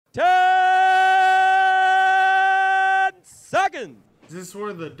in. Is this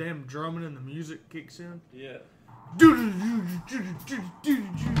where the damn drumming and the music kicks in? Yeah.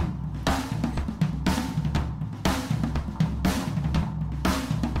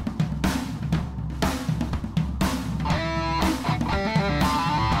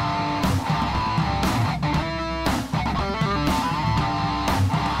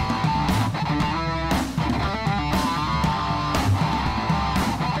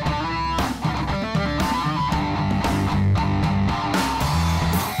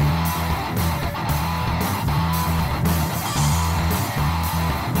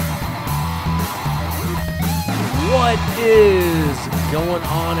 What is going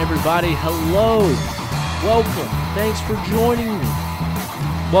on, everybody? Hello. Welcome. Thanks for joining me.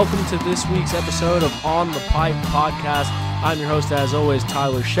 Welcome to this week's episode of On the Pipe Podcast. I'm your host, as always,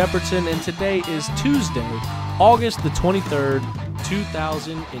 Tyler Shepardson, and today is Tuesday, August the 23rd,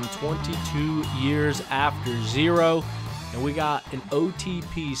 2022, years after zero, and we got an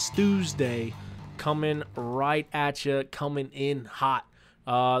OTP Tuesday coming right at you, coming in hot.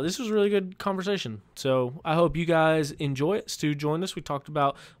 This was a really good conversation, so I hope you guys enjoy it. Stu joined us. We talked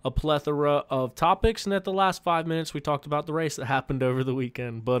about a plethora of topics, and at the last 5 minutes, we talked about the race that happened over the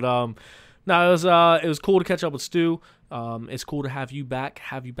weekend. But no, it was cool to catch up with Stu. It's cool to have you back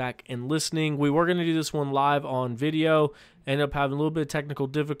and listening. We were going to do this one live on video, ended up having a little bit of technical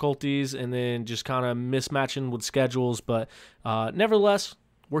difficulties, and then just kind of mismatching with schedules. But nevertheless,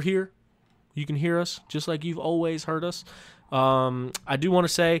 we're here. You can hear us just like you've always heard us. I do want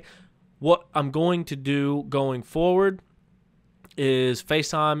to say what I'm going to do going forward is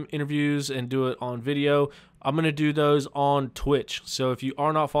FaceTime interviews and do it on video. I'm going to do those on Twitch. So if you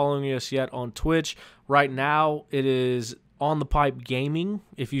are not following us yet on Twitch, right now it is On the Pipe Gaming.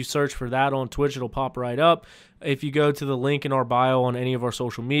 If you search for that on Twitch, it'll pop right up. If you go to the link in our bio on any of our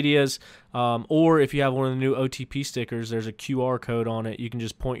social medias, or if you have one of the new OTP stickers, there's a QR code on it. You can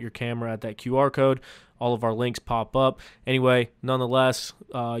just point your camera at that QR code. All of our links pop up. Anyway, nonetheless,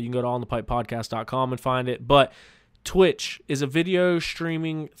 you can go to onthepipepodcast.com and find it. But Twitch is a video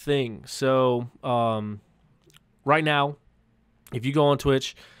streaming thing. So right now, if you go on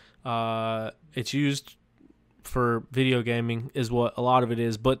Twitch, it's used for video gaming is what a lot of it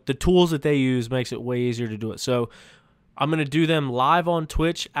is. But the tools that they use makes it way easier to do it. So I'm going to do them live on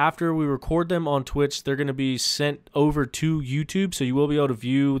Twitch. After we record them on Twitch, they're going to be sent over to YouTube, so you will be able to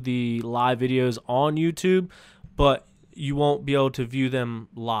view the live videos on YouTube, but you won't be able to view them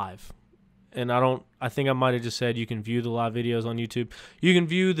live. And I think I might have just said you can view the live videos on YouTube. You can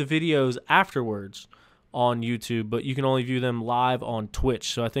view the videos afterwards on YouTube, but you can only view them live on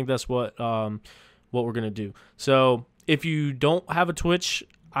Twitch. So I think that's what we're going to do. So if you don't have a Twitch,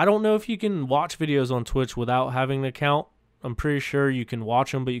 I don't know if you can watch videos on Twitch without having an account. I'm pretty sure you can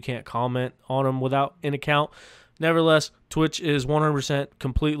watch them, but you can't comment on them without an account. Nevertheless, Twitch is 100%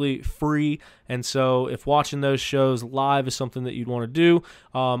 completely free, and so if watching those shows live is something that you'd want to do,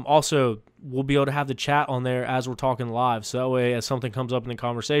 also, we'll be able to have the chat on there as we're talking live, so that way as something comes up in the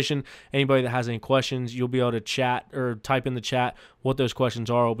conversation, anybody that has any questions, you'll be able to chat or type in the chat what those questions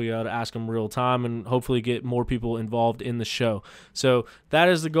are. We'll be able to ask them real time and hopefully get more people involved in the show. So that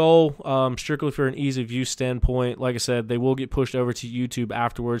is the goal, strictly for an ease of use standpoint. Like I said, they will get pushed over to YouTube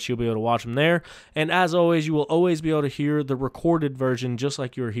afterwards. You'll be able to watch them there, and as always, you will always be able to hear the recorded version just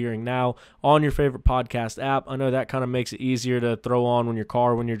like you're hearing now on your favorite podcast app. I know that kind of makes it easier to throw on when your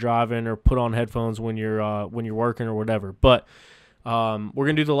car, when you're driving, or put on headphones when you're working or whatever. But we're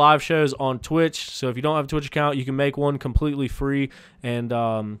going to do the live shows on Twitch. So if you don't have a Twitch account, you can make one completely free, and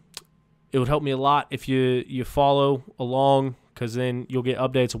it would help me a lot if you follow along, because then you'll get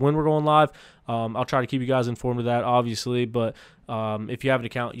updates when we're going live. I'll try to keep you guys informed of that, obviously, but if you have an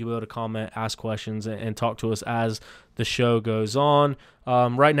account, you'll be able to comment, ask questions, and talk to us as the show goes on.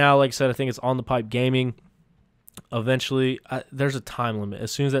 Right now, like I said, I think it's On the Pipe Gaming. Eventually, there's a time limit.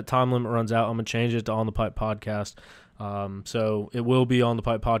 As soon as that time limit runs out, I'm going to change it to On the Pipe Podcast. So it will be On the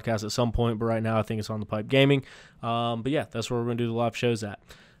Pipe Podcast at some point, but right now I think it's On the Pipe Gaming. But yeah, that's where we're going to do the live shows at.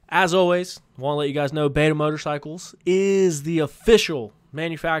 As always, I want to let you guys know Beta Motorcycles is the official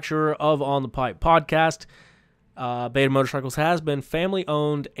manufacturer of On the Pipe Podcast. Beta Motorcycles has been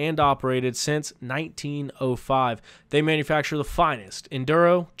family-owned and operated since 1905. They manufacture the finest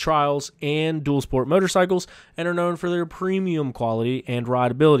Enduro, trials, and dual sport motorcycles and are known for their premium quality and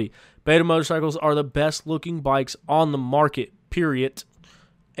rideability. Beta Motorcycles are the best-looking bikes on the market, period,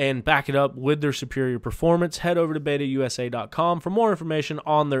 and back it up with their superior performance. Head over to betausa.com for more information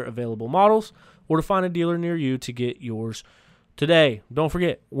on their available models or to find a dealer near you to get yours today. Don't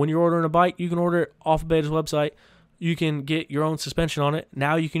forget, when you're ordering a bike, you can order it off of Beta's website. You can get your own suspension on it.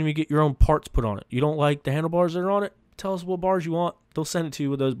 Now you can even get your own parts put on it. You don't like the handlebars that are on it? tell us what bars you want. They'll send it to you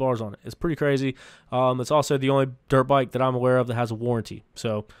with those bars on it. It's pretty crazy. It's also the only dirt bike that I'm aware of that has a warranty.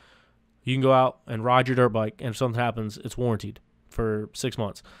 So you can go out and ride your dirt bike, and if something happens, it's warranted for 6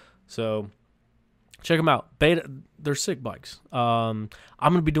 months. So check them out. Beta, they're sick bikes. I'm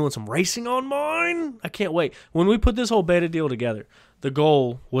going to be doing some racing on mine. I can't wait. When we put this whole beta deal together, the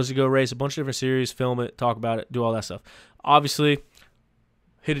goal was to go race a bunch of different series, film it, talk about it, do all that stuff. Obviously,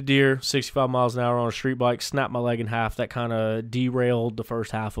 hit a deer 65 miles an hour on a street bike, snapped my leg in half. That kind of derailed the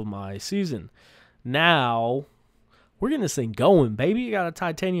first half of my season. Now, we're getting this thing going, baby. You got a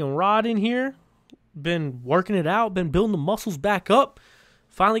titanium rod in here. Been working it out, been building the muscles back up.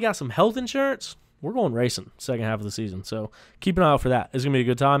 Finally got some health insurance. We're going racing second half of the season, so keep an eye out for that. It's going to be a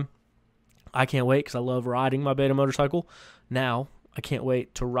good time. I can't wait because I love riding my beta motorcycle. Now, I can't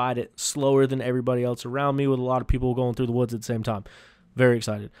wait to ride it slower than everybody else around me with a lot of people going through the woods at the same time. Very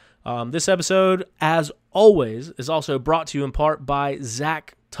excited. This episode, as always, is also brought to you in part by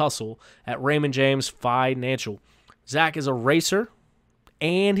Zach Tussle at Raymond James Financial. Zach is a racer,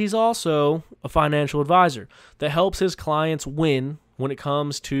 and he's also a financial advisor that helps his clients win when it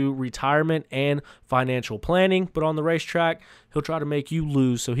comes to retirement and financial planning. But on the racetrack, he'll try to make you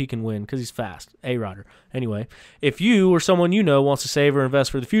lose so he can win because he's fast. A-rider. Anyway, if you or someone you know wants to save or invest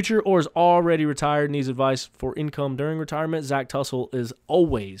for the future or is already retired and needs advice for income during retirement, Zach Tussle is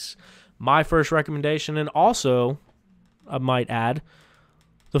always my first recommendation. And also, I might add,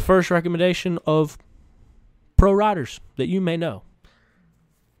 the first recommendation of pro riders that you may know.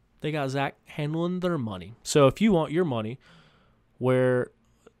 They got Zach handling their money. So if you want your money where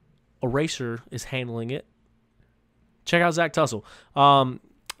a racer is handling it, check out Zach Tussle.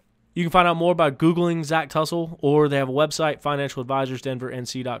 You can find out more by Googling Zach Tussle, or they have a website,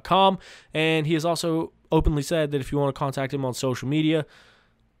 financialadvisorsdenvernc.com. And he has also openly said that if you want to contact him on social media,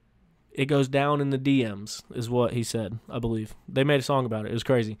 it goes down in the DMs, is what he said, I believe. They made a song about it. It was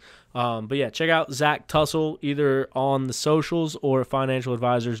crazy. But yeah, check out Zach Tussle either on the socials or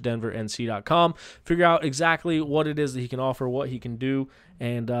financialadvisorsdenvernc.com. Figure out exactly what it is that he can offer, what he can do,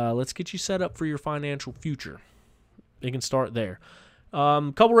 and let's get you set up for your financial future. It can start there.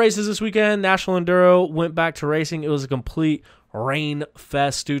 Couple races this weekend. National Enduro went back to racing. It was a complete rain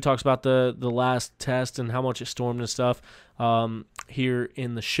fest. Stu talks about the last test and how much it stormed and stuff here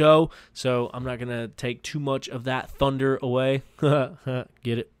in the show. So I'm not going to take too much of that thunder away. Get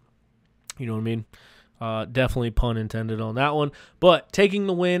it? You know what I mean? Definitely pun intended on that one. But taking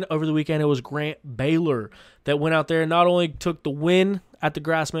the win over the weekend, it was Grant Baylor that went out there and not only took the win at the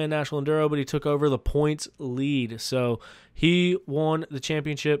Grassman National Enduro, but he took over the points lead. So he won the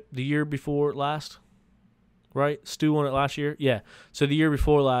championship the year before last, right? Stu won it last year? Yeah. So the year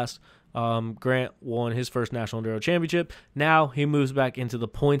before last, Grant won his first National Enduro Championship. Now he moves back into the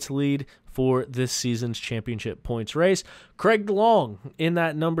points lead for this season's championship points race. Craig DeLong in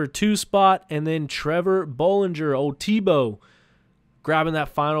that number 2 spot, and then Trevor Bollinger, old Tebow, grabbing that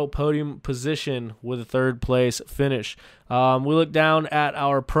final podium position with a 3rd place finish. We look down at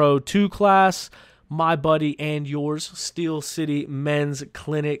our Pro 2 class, my buddy and yours, Steel City Men's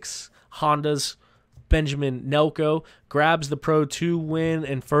Clinics, Honda's Benjamin Nelko grabs the Pro 2 win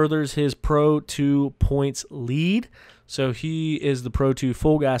and furthers his Pro 2 points lead. So he is the Pro 2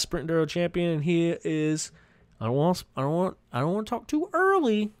 full gas sprint enduro champion, and he is. I don't want to talk too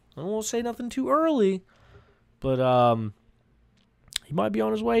early. I don't want to say nothing too early, but he might be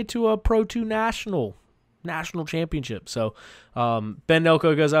on his way to a Pro 2 national championship. So Ben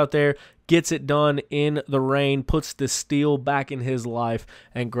Nelko goes out there, gets it done in the rain, puts the steel back in his life,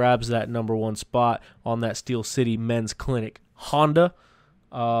 and grabs that number 1 spot on that Steel City Men's Clinic Honda.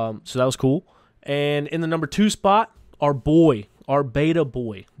 So that was cool. And in the number 2 spot, our beta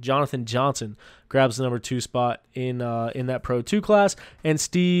boy, Jonathan Johnson, grabs the number 2 spot in that Pro 2 class, and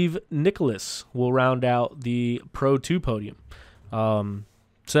Steve Nicholas will round out the Pro 2 podium. So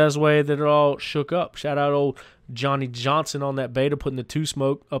that's the way that it all shook up. Shout out old Johnny Johnson on that beta, putting the 2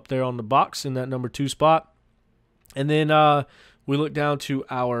 smoke up there on the box in that number 2 spot. And then we look down to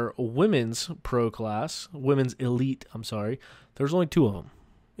our women's pro class, women's elite, I'm sorry. There's only 2 of them.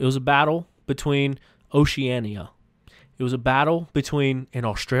 It was a battle between Oceania. It was a battle between an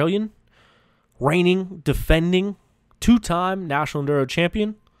Australian, reigning, defending, 2-time National Enduro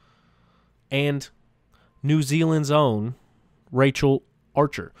champion, and New Zealand's own Rachel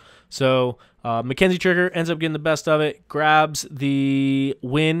Archer. So Mackenzie Trigger ends up getting the best of it, grabs the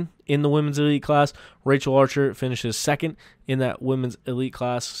win in the women's elite class. Rachel Archer finishes 2nd in that women's elite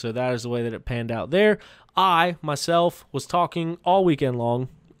class. So that is the way that it panned out there. I, myself, was talking all weekend long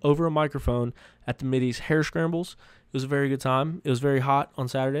over a microphone at the Middies Hair Scrambles. It was a very good time. It was very hot on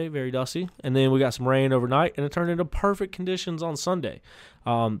Saturday, very dusty. And then we got some rain overnight, and it turned into perfect conditions on Sunday.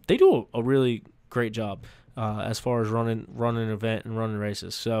 They do a really great job as far as running an event and running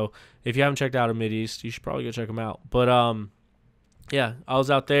races. So if you haven't checked out a Mid-East, you should probably go check them out. But, yeah, I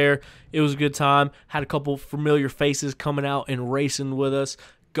was out there. It was a good time. Had a couple familiar faces coming out and racing with us.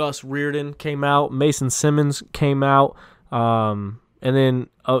 Gus Reardon came out. Mason Simmons came out. And then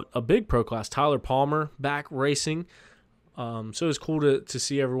a big pro class, Tyler Palmer, back racing. So it was cool to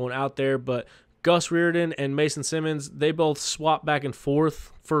see everyone out there. But Gus Reardon and Mason Simmons, they both swapped back and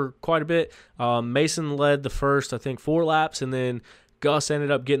forth for quite a bit. Mason led the first, I think, 4 laps, and then Gus ended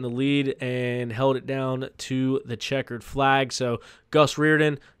up getting the lead and held it down to the checkered flag. So Gus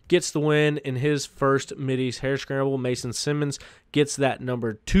Reardon gets the win in his first Mid-East Hare Scramble. Mason Simmons gets that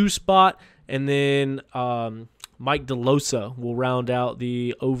number 2 spot, and then Mike DeLosa will round out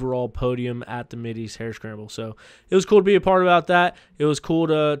the overall podium at the Mid-East Hare Scramble. So it was cool to be a part about that. It was cool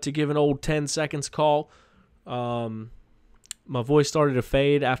to give an old 10 seconds call. My voice started to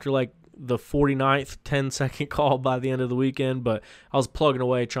fade after like the 49th 10-second call by the end of the weekend, but I was plugging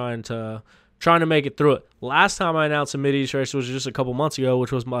away trying to make it through it. Last time I announced a Mid-East race was just a couple months ago,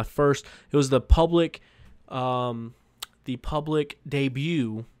 which was my first. It was the public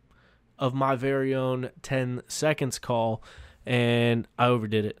debut of my very own 10 seconds call, and I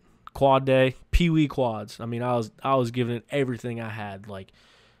overdid it. Quad day, Pee-wee quads. I mean, I was giving it everything I had, like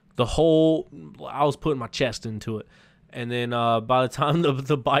I was putting my chest into it. And then by the time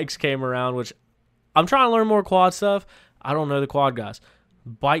the bikes came around, which I'm trying to learn more quad stuff, I don't know the quad guys.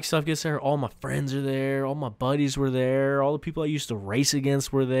 Bike stuff gets there, all my friends are there, all my buddies were there, all the people I used to race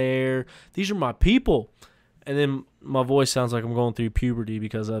against were there. These are my people. And then my voice sounds like I'm going through puberty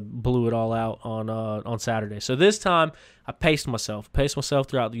because I blew it all out on Saturday. So this time I paced myself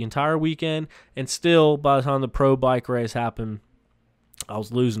throughout the entire weekend, and still by the time the pro bike race happened, I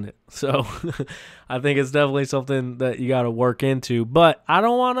was losing it. So I think it's definitely something that you got to work into. But I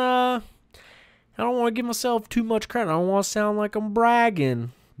don't want to give myself too much credit. I don't want to sound like I'm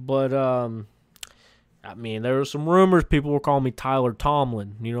bragging. But I mean, there were some rumors. People were calling me Tyler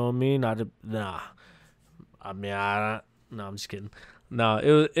Tomlin. You know what I mean? No, I'm just kidding. No,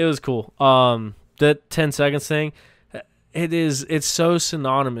 it was cool. That 10 seconds thing, it's so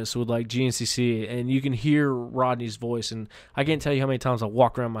synonymous with like GNCC, and you can hear Rodney's voice, and I can't tell you how many times I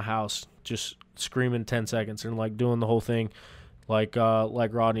walk around my house just screaming 10 seconds and like doing the whole thing like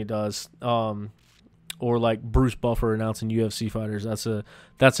Rodney does. Or like Bruce Buffer announcing UFC fighters.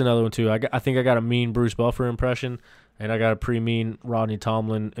 That's another one too. I think I got a mean Bruce Buffer impression, and I got a pretty mean Rodney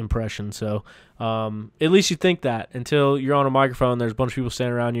Tomlin impression. So at least you think that until you're on a microphone, there's a bunch of people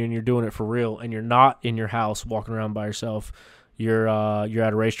standing around you, and you're doing it for real, and you're not in your house walking around by yourself. You're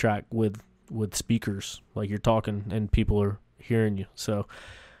at a racetrack with speakers, like you're talking, and people are hearing you. So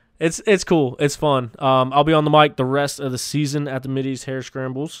it's cool. It's fun. I'll be on the mic the rest of the season at the Mid-East Hare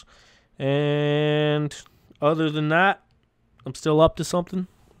Scrambles. And other than that, I'm still up to something.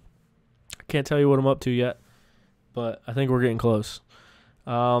 I can't tell you what I'm up to yet, but I think we're getting close.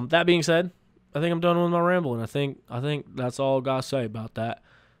 That being said, I think I'm done with my rambling. I think that's all I got to say about that.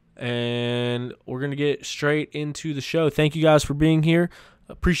 And we're going to get straight into the show. Thank you guys for being here.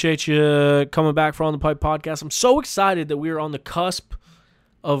 Appreciate you coming back for On the Pipe podcast. I'm so excited that we are on the cusp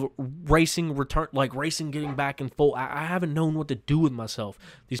of racing getting back in full. I haven't known what to do with myself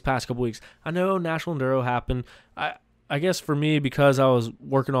these past couple weeks. I know National Enduro happened. I guess for me, because I was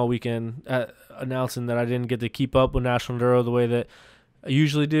working all weekend announcing that I didn't get to keep up with National Enduro the way that I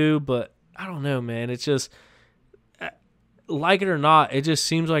usually do, but I don't know, man. It's just, like it or not, it just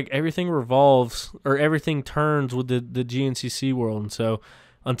seems like everything revolves or everything turns with the GNCC world. And so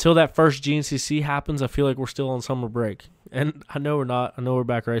until that first GNCC happens, I feel like we're still on summer break. And I know we're not. I know we're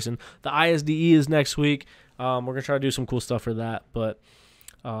back racing. The ISDE is next week. We're going to try to do some cool stuff for that. But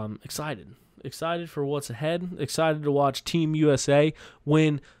excited. Excited for what's ahead. Excited to watch Team USA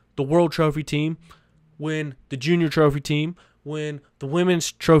win the World Trophy team, win the Junior Trophy team, win the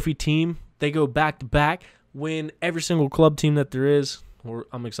Women's Trophy team. They go back-to-back, win every single club team that there is.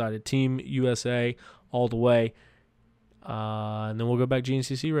 I'm excited. Team USA all the way. And then we'll go back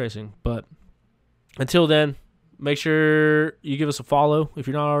GNCC racing. But until then, make sure you give us a follow if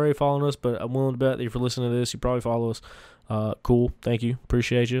you're not already following us, but I'm willing to bet that if you're listening to this, you probably follow us. Cool. Thank you.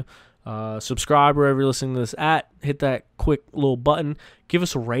 Appreciate you. Subscribe wherever you're listening to this at. Hit that quick little button. Give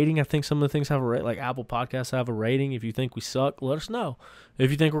us a rating. I think some of the things have a rating, like Apple Podcasts have a rating. If you think we suck, let us know.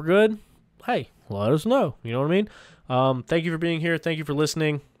 If you think we're good, hey, let us know. You know what I mean? Thank you for being here. Thank you for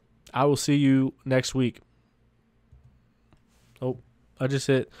listening. I will see you next week. Oh, I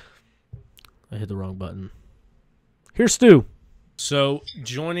hit the wrong button. Here's Stu. So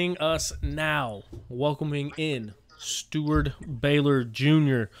joining us now, welcoming in Steward Baylor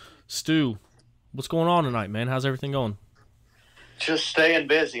Jr. Stu, what's going on tonight, man? How's everything going? Just staying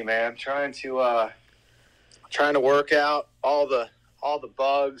busy, man. Trying to work out all the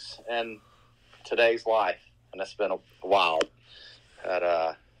bugs and today's life, and it's been a wild. Had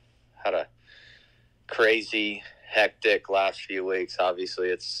a crazy, hectic last few weeks. Obviously,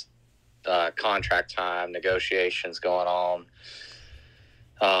 it's contract time, negotiations going on.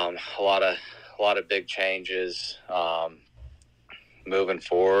 A lot of big changes moving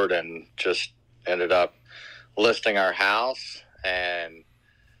forward, and just ended up listing our house and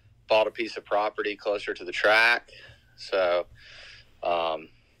bought a piece of property closer to the track. So,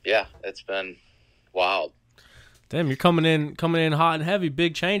 yeah, it's been wild. Damn, you're coming in hot and heavy.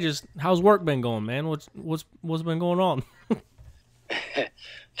 Big changes. How's work been going, man? What's been going on?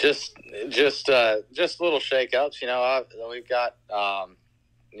 just little shakeups. You know, we've got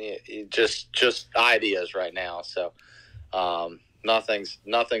just ideas right now. So, nothing's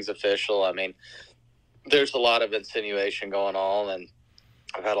official. I mean, there's a lot of insinuation going on, and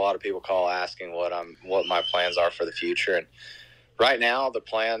I've had a lot of people call asking what my plans are for the future. And right now, the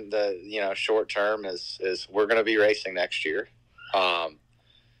plan, short term is we're going to be racing next year. And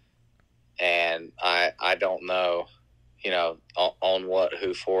I don't know, on what,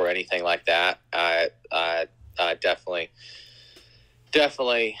 who for, anything like that. I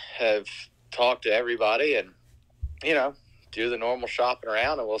definitely have talked to everybody, and, do the normal shopping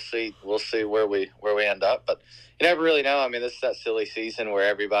around, and we'll see where we end up. But you never really know. I mean, this is that silly season where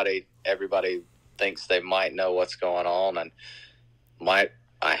everybody thinks they might know what's going on, and I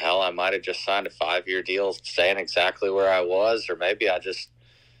might have just signed a 5-year deal staying exactly where I was, or maybe I just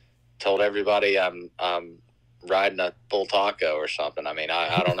told everybody I'm riding a bull taco or something. I mean,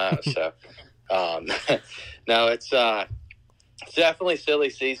 I don't know. So, no, it's definitely silly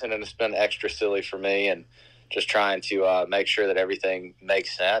season, and it's been extra silly for me, and just trying to make sure that everything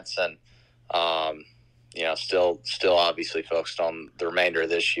makes sense, and still obviously focused on the remainder of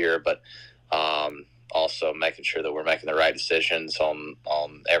this year, but also making sure that we're making the right decisions on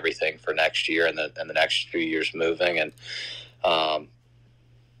everything for next year and the next few years moving, and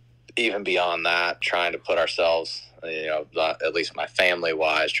even beyond that, trying to put ourselves, at least my family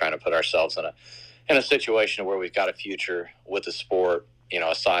wise, trying to put ourselves in a situation where we've got a future with the sport.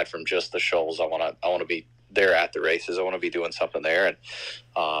 Aside from just the shoals, I want to be there at the races. I want to be doing something there, and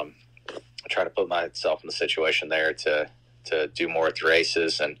try to put myself in the situation there to do more at the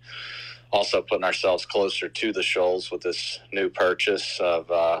races, and also putting ourselves closer to the shoals with this new purchase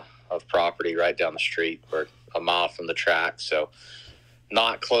of property right down the street. We're a mile from the track, so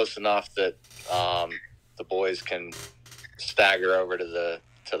not close enough that the boys can stagger over to the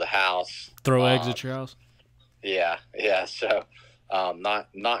house, throw eggs at your house. Yeah. So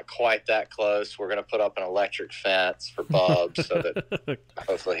not quite that close. We're going to put up an electric fence for Bubs so that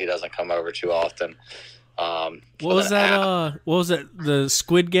hopefully he doesn't come over too often. What was that? The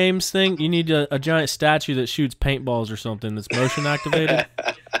Squid Games thing? You need a giant statue that shoots paintballs or something that's motion activated.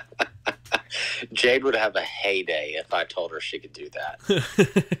 Jade would have a heyday if I told her she could do that.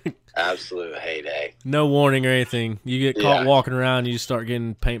 Absolute heyday. No warning or anything. You get caught walking around, you just start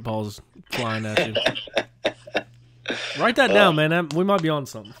getting paintballs flying at you. Write that down, man. We might be on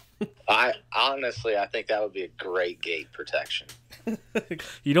something. I think that would be a great gate protection.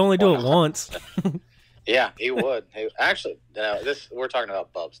 You'd only do it once. Yeah, he would. We're talking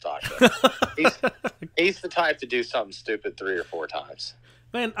about Bubs Taco. He's the type to do something stupid 3 or 4 times.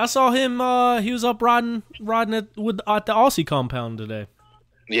 Man, I saw him. He was up riding at the Aussie compound today.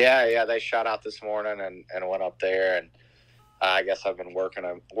 Yeah. They shot out this morning and went up there, and I guess I've been working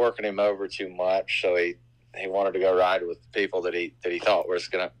him over too much, so he wanted to go ride with people that he thought was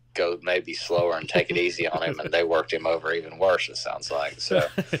going to go maybe slower and take it easy on him, and they worked him over even worse, it sounds like. So,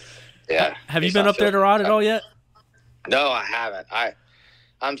 yeah. Have you been up there to ride at all yet? No, I haven't.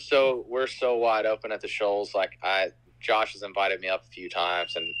 We're so wide open at the shoals. Like, Josh has invited me up a few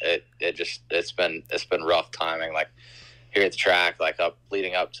times, and it's been rough timing. Like, here at the track, like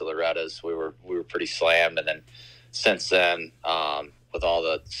leading up to Loretta's, we were pretty slammed, and then since then, with all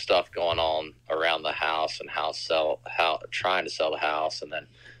the stuff going on around the house and trying to sell the house, and then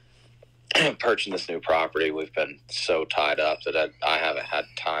purchasing this new property, we've been so tied up that I haven't had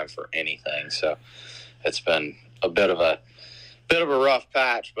time for anything. So it's been a bit of a rough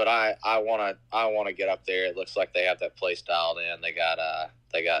patch, but I want to get up there. It looks like they have that place dialed in. They got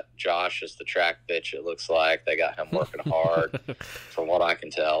Josh as the track bitch. It looks like they got him working hard, from what I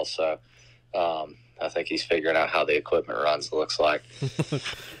can tell. So I think he's figuring out how the equipment runs, it looks like.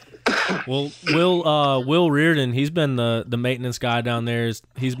 Well, Will Reardon, he's been the maintenance guy down there.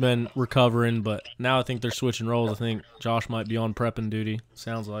 He's been recovering, but now I think they're switching roles. I think Josh might be on prepping duty.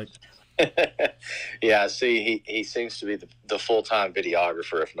 Sounds like. Yeah, see, he seems to be the full-time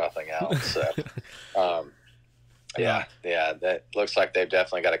videographer, if nothing else. So, yeah, that looks like they've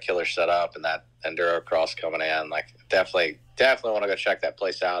definitely got a killer setup, and that Enduro cross coming in. Like, definitely want to go check that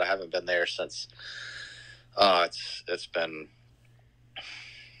place out. I haven't been there since. It's been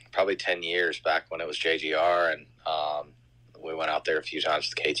probably 10 years back when it was JGR, and we went out there a few times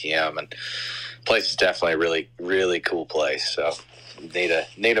with KTM, and the place is definitely a really, really cool place. So need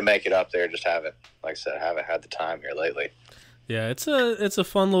to make it up there. Just haven't had the time here lately. Yeah, it's a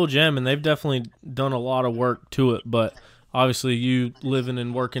fun little gym, and they've definitely done a lot of work to it. But obviously, you living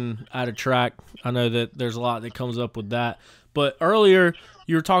and working at a track, I know that there's a lot that comes up with that. But earlier,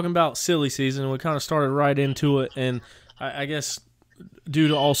 you were talking about silly season, and we kind of started right into it. And I guess due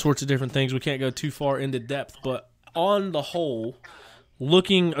to all sorts of different things, we can't go too far into depth. But on the whole,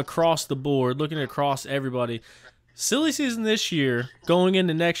 looking across the board, looking across everybody, silly season this year, going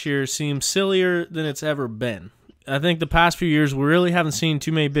into next year, seems sillier than it's ever been. I think the past few years, we really haven't seen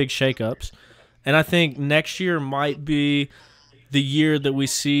too many big shakeups. And I think next year might be the year that we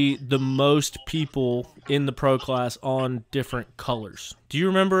see the most people in the pro class on different colors. Do you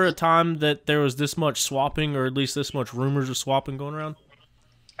remember a time that there was this much swapping, or at least this much rumors of swapping going around?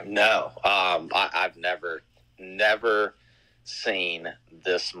 No, I've never seen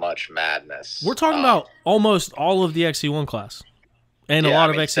this much madness. We're talking about almost all of the XC1 class and a lot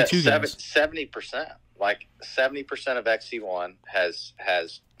of XC2 guys. 70%. Like 70% of XC1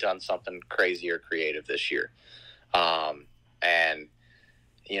 has done something crazy or creative this year. And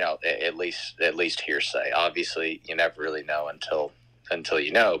at least hearsay. Obviously, you never really know until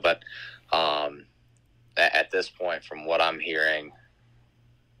you know. But at this point, from what I'm hearing,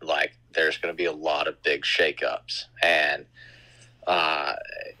 like, there's going to be a lot of big shakeups, and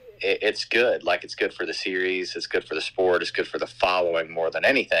it's good. Like, it's good for the series. It's good for the sport. It's good for the following more than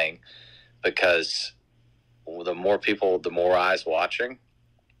anything, because the more people, the more eyes watching,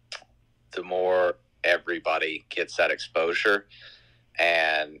 the more everybody gets that exposure,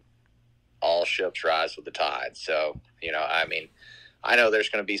 and all ships rise with the tide. So, I know there's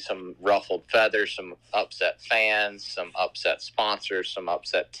going to be some ruffled feathers, some upset fans, some upset sponsors, some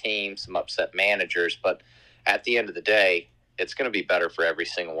upset teams, some upset managers. But at the end of the day, it's going to be better for every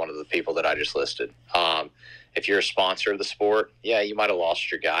single one of the people that I just listed. If you're a sponsor of the sport, yeah, you might have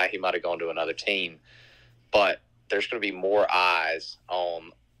lost your guy. He might have gone to another team. But there's going to be more eyes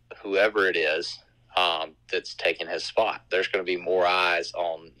on whoever it is that's taking his spot. There's going to be more eyes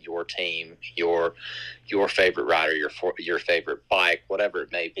on your team, your favorite rider, your favorite bike, whatever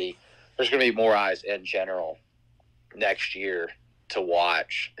it may be. There's going to be more eyes in general next year to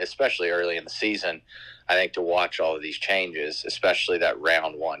watch, especially early in the season. I think to watch all of these changes, especially that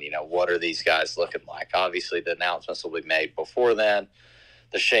round one. What are these guys looking like? Obviously, the announcements will be made before then.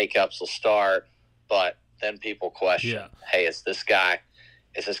 The shakeups will start, but then people question, hey, is this going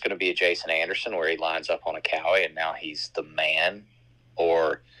to be a Jason Anderson where he lines up on a Cowie and now he's the man?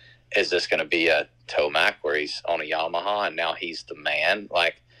 Or is this going to be a Tomac where he's on a Yamaha and now he's the man?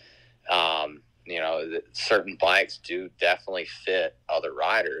 Like, certain bikes do definitely fit other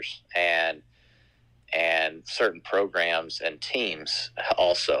riders, and certain programs and teams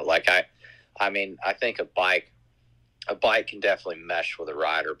also. Like, I think a bike can definitely mesh with a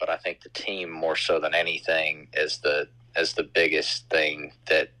rider, but I think the team more so than anything is the biggest thing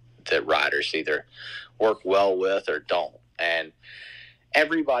that riders either work well with or don't. And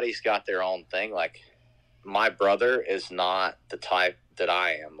everybody's got their own thing. Like, my brother is not the type that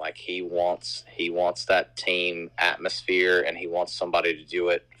I am. Like, he wants that team atmosphere, and he wants somebody to do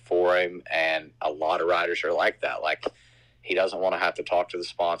it for him. And a lot of riders are like that. Like, he doesn't want to have to talk to the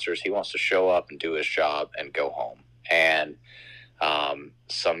sponsors. He wants to show up and do his job and go home. And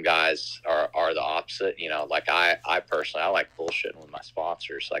some guys are the opposite. Like, I personally, I like bullshitting with my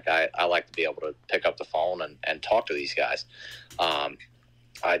sponsors. Like, I like to be able to pick up the phone and talk to these guys.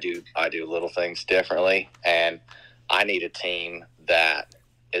 I do little things differently, and I need a team that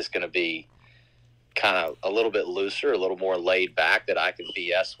is going to be kind of a little bit looser, a little more laid back, that I can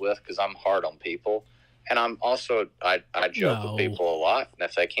BS with, because I'm hard on people. And I'm also, I joke with people a lot, and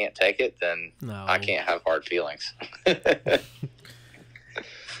if they can't take it, then I can't have hard feelings.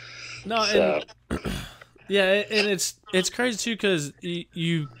 No, so. And it's crazy too, because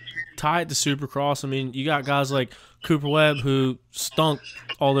you tie it to Supercross. I mean, you got guys like Cooper Webb, who stunk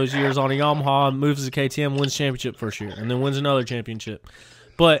all those years on a Yamaha, moves to KTM, wins championship first year, and then wins another championship.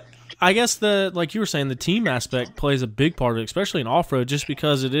 But I guess like you were saying, the team aspect plays a big part of it, especially in off-road, just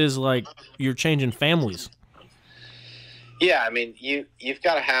because it is like you're changing families. Yeah, I mean, you've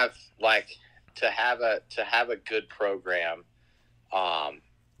got to have like to have a good program. I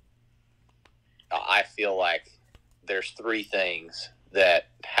feel like there's three things that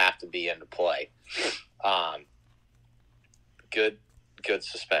have to be into play. Good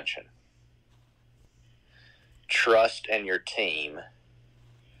suspension, trust in your team,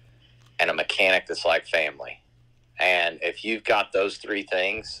 and a mechanic that's like family. And if you've got those three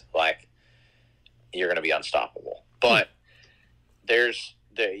things, like, you're going to be unstoppable. But there's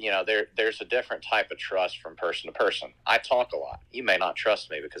a different type of trust from person to person. I talk a lot. You may not trust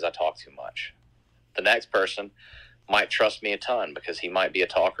me because I talk too much. The next person might trust me a ton because he might be a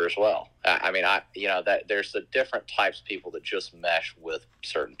talker as well. I mean, that there's the different types of people that just mesh with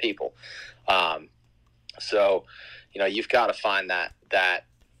certain people. So, you've got to find that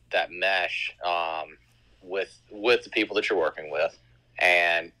mesh with the people that you're working with,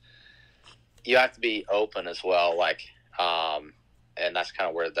 and you have to be open as well. Like, and that's kind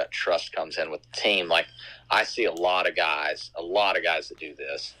of where that trust comes in with the team. Like, I see a lot of guys that do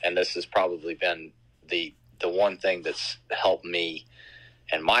this, and this has probably been the one thing that's helped me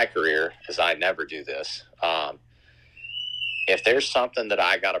in my career is I never do this. If there's something that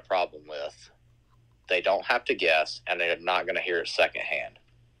I got a problem with, they don't have to guess, and they're not going to hear it secondhand.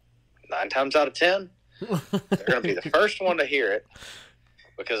 9 times out of 10, they're going to be the first one to hear it,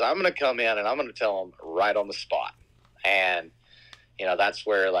 because I'm going to come in and I'm going to tell them right on the spot. And, that's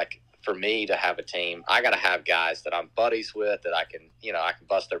where, like, for me to have a team, I got to have guys that I'm buddies with, that I can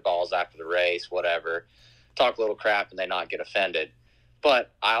bust their balls after the race, whatever, talk a little crap and they not get offended.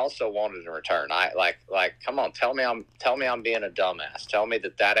 But I also want it in return. I like, come on, tell me I'm being a dumbass. Tell me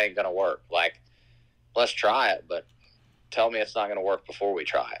that ain't going to work. Like, let's try it, but tell me it's not going to work before we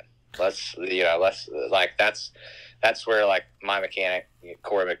try it. That's where, like, my mechanic,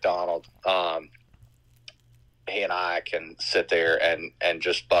 Corey McDonald, he and I can sit there and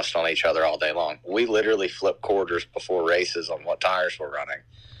just bust on each other all day long. We literally flip quarters before races on what tires we're running.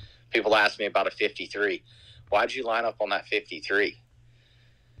 People ask me about a 53. Why'd you line up on that 53?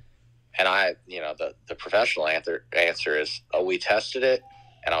 And the professional answer is, we tested it,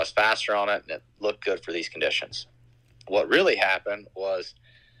 and I was faster on it, and it looked good for these conditions. What really happened was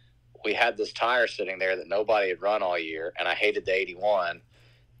we had this tire sitting there that nobody had run all year, and I hated the 81,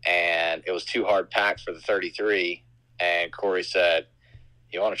 and it was too hard packed for the 33. And Corey said,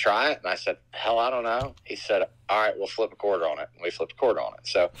 "You want to try it?" And I said, "Hell, I don't know." He said, "All right, we'll flip a quarter on it." And we flipped a quarter on it.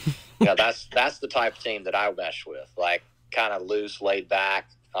 So, that's the type of team that I mesh with, like, kind of loose, laid back.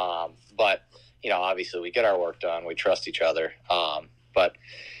 But, obviously we get our work done. We trust each other. But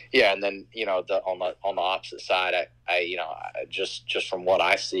yeah, and then, on the opposite side, I just from what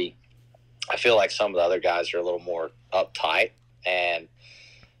I see, I feel like some of the other guys are a little more uptight and,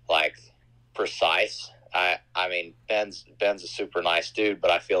 like, precise. I mean, Ben's a super nice dude,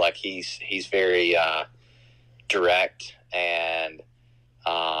 but I feel like he's very direct, and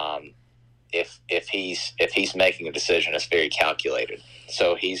if he's making a decision, it's very calculated.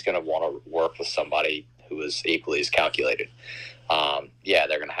 So he's going to want to work with somebody who is equally as calculated.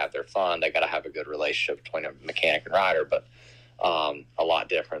 They're going to have their fun. They got to have a good relationship between a mechanic and rider, but a lot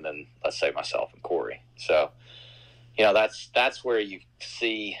different than, let's say, myself and Corey. So, that's where you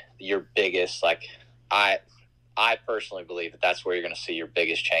see your biggest, like, I personally believe that's where you're going to see your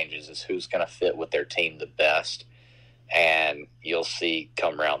biggest changes, is who's going to fit with their team the best. And you'll see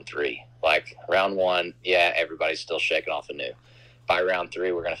come round 3. Like, round 1, everybody's still shaking off anew. By round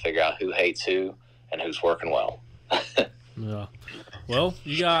 3, we're going to figure out who hates who and who's working well. Yeah. Well,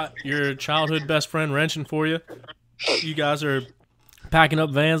 you got your childhood best friend wrenching for you. You guys are packing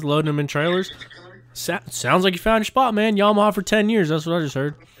up vans, loading them in trailers. Sounds like you found your spot, man. Yamaha for 10 years. That's what I just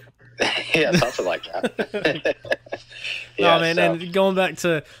heard. Yeah, something like that. Yeah, man. So. And going back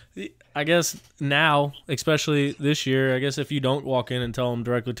to, I guess now, especially this year, I guess if you don't walk in and tell them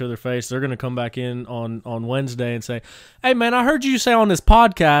directly to their face, they're going to come back in on Wednesday and say, "Hey, man, I heard you say on this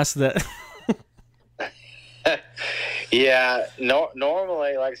podcast that." Yeah,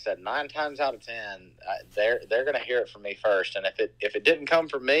 normally, like I said, 9 times out of 10, they're going to hear it from me first. And if it didn't come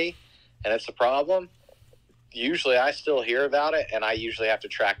from me and it's a problem, usually I still hear about it, and I usually have to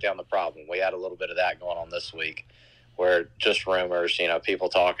track down the problem. We had a little bit of that going on this week, where just rumors, people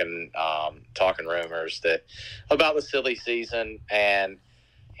talking rumors that about the silly season. And,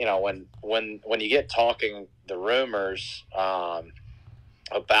 when you get talking the rumors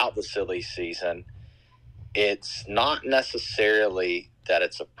about the silly season, it's not necessarily that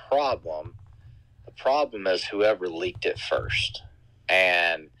it's a problem. The problem is whoever leaked it first.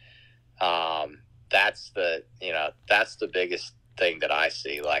 And that's the biggest thing that I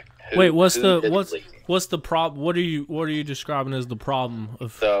see. Like, what's the problem? What are you describing as the problem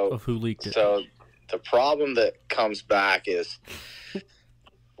of who leaked it? So the problem that comes back is,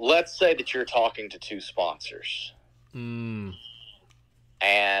 let's say that you're talking to two sponsors, and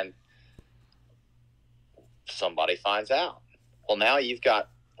somebody finds out. Well, now you've got,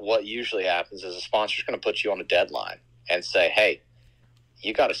 what usually happens is a sponsor's going to put you on a deadline and say, hey,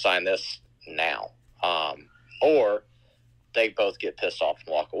 you got to sign this now. Or they both get pissed off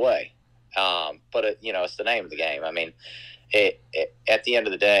and walk away. But it's the name of the game. I mean, at the end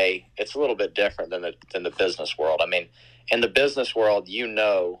of the day, it's a little bit different than the business world. I mean, in the business world,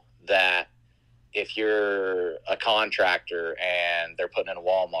 that if you're a contractor and they're putting in a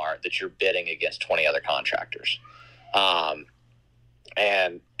Walmart, that you're bidding against 20 other contractors.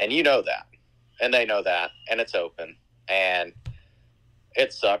 And you know that, and they know that, and it's open, and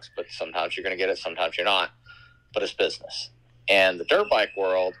it sucks, but sometimes you're going to get it, sometimes you're not, but it's business. And the dirt bike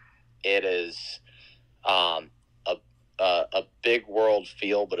world, it is a big world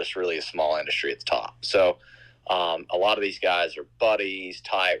feel, but it's really a small industry at the top. So a lot of these guys are buddies,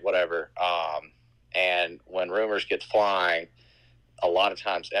 tight, whatever. And when rumors get flying, a lot of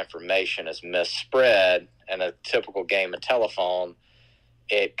times information is misspread, and a typical game of telephone,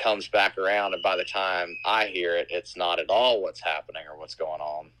 it comes back around, and by the time I hear it, it's not at all what's happening or what's going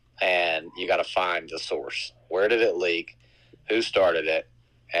on. And you got to find the source. Where did it leak? Who started it?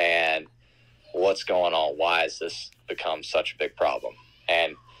 And what's going on? Why has this become such a big problem?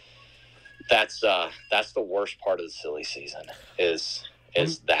 And that's the worst part of the silly season is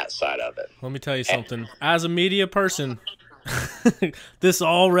that side of it. Let me tell you something. As a media person, this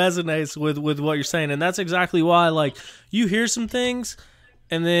all resonates with what you're saying, and that's exactly why, like, you hear some things,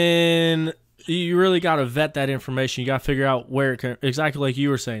 and then you really got to vet that information. You got to figure out where it can, exactly like you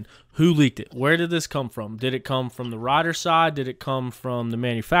were saying, who leaked it? Where did this come from? Did it come from the rider side? Did it come from the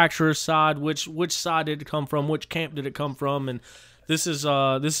manufacturer's side? Which side did it come from? Which camp did it come from? And this is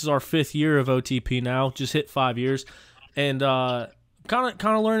our 5th year of OTP now. Just hit 5 years, and kind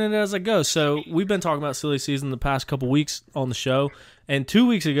of learning it as I go. So we've been talking about silly season the past couple weeks on the show, and 2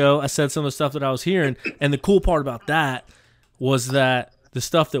 weeks ago I said some of the stuff that I was hearing, and the cool part about that was that the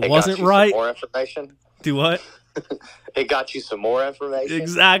stuff that wasn't right. Some more information. Do what? It got you some more information.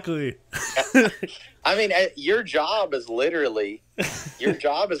 Exactly. I mean, your job is literally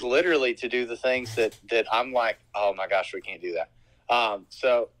to do the things that I'm like, oh my gosh, we can't do that.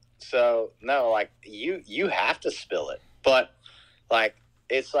 So no, like you have to spill it, but like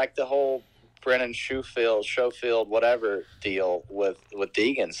it's like the whole Brennan Schofield, whatever deal with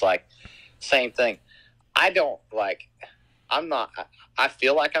Deegan's, like same thing. I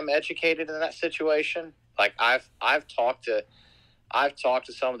feel like I'm educated in that situation. Like I've talked to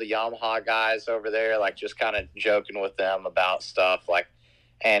some of the Yamaha guys over there, like just kind of joking with them about stuff, like,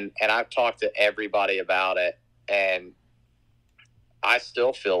 and I've talked to everybody about it, and I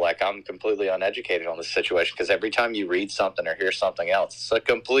still feel like I'm completely uneducated on this situation, because every time you read something or hear something else, it's a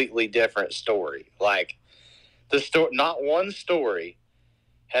completely different story. Like not one story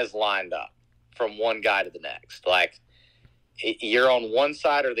has lined up from one guy to the next. Like, you're on one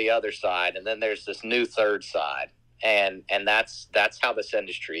side or the other side, and then there's this new third side, and that's how this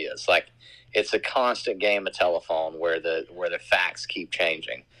industry is. Like, it's a constant game of telephone where the facts keep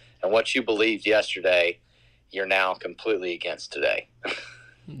changing, and what you believed yesterday, you're now completely against today.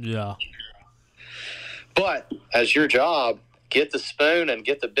 Yeah. But as your job, get the spoon and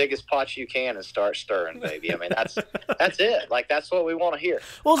get the biggest pot you can and start stirring, baby. I mean, that's it. Like, that's what we want to hear.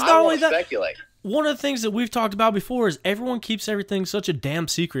 Well, it's not only that. Speculate. One of the things that we've talked about before is everyone keeps everything such a damn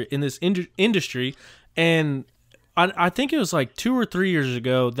secret in this industry, and I think it was like 2 or 3 years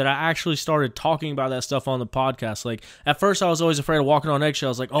ago that I actually started talking about that stuff on the podcast. Like, at first I was always afraid of walking on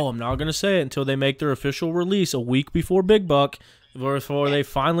eggshells. Like, oh, I'm not going to say it until they make their official release a week before Big Buck, before they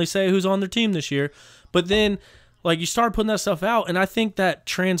finally say who's on their team this year. But then, like, you start putting that stuff out, and I think that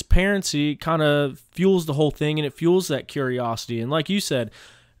transparency kind of fuels the whole thing, and it fuels that curiosity. And like you said,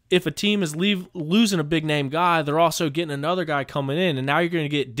 if a team is losing a big-name guy, they're also getting another guy coming in, and now you're going to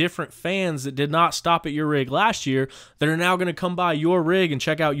get different fans that did not stop at your rig last year that are now going to come by your rig and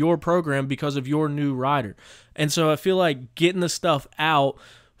check out your program because of your new rider. And so I feel like getting the stuff out,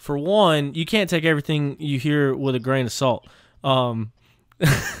 for one, you can't take everything you hear with a grain of salt.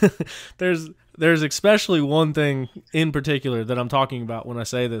 There's especially one thing in particular that I'm talking about when I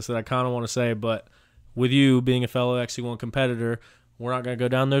say this that I kind of want to say, but with you being a fellow XC1 competitor, we're not going to go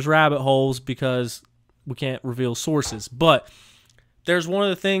down those rabbit holes because we can't reveal sources. But there's one of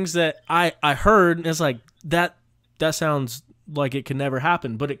the things that I heard, and it's like, that sounds like it could never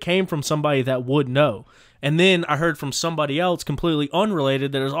happen, but it came from somebody that would know. And then I heard from somebody else completely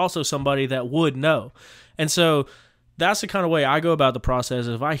unrelated that is also somebody that would know. And so that's the kind of way I go about the process.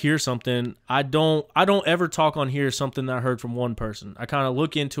 If I hear something, I don't ever talk on here something that I heard from one person. I kind of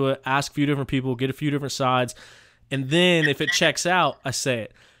look into it, ask a few different people, get a few different sides, and then if it checks out, I say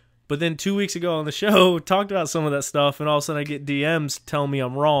it. But then 2 weeks ago on the show, talked about some of that stuff, and all of a sudden I get DMs telling me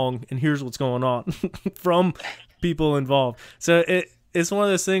I'm wrong, and here's what's going on from people involved. So it's one of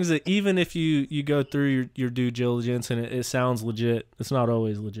those things that even if you go through your due diligence and it sounds legit, it's not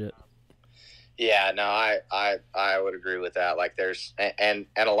always legit. Yeah, no, I would agree with that. Like there's and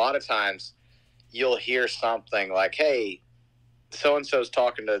a lot of times you'll hear something like, hey, so and so's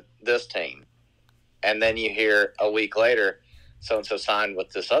talking to this team, and then you hear a week later so and so signed with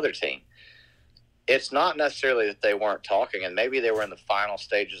this other team. It's not necessarily that they weren't talking, and maybe they were in the final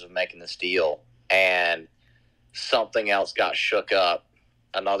stages of making this deal and something else got shook up.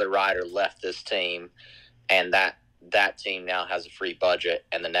 Another rider left this team, and that team now has a free budget,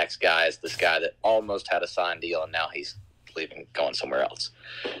 and the next guy is this guy that almost had a signed deal, and now he's leaving, going somewhere else.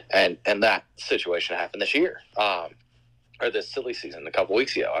 And that situation happened this year, or this silly season a couple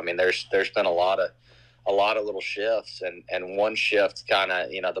weeks ago. I mean, there's been a lot of little shifts, and one shift kind of,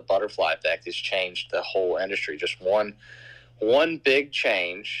 the butterfly effect has changed the whole industry. Just one big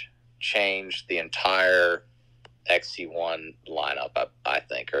change changed the entire XC1 lineup, I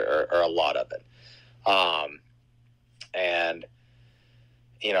think, or a lot of it. And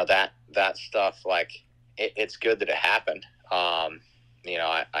that stuff, like it's good that it happened. I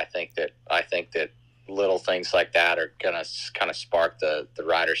think that little things like that are gonna kind of spark the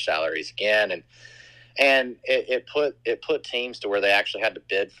rider salaries again, and it put teams to where they actually had to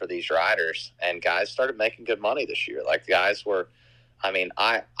bid for these riders, and guys started making good money this year. Like guys were, I mean,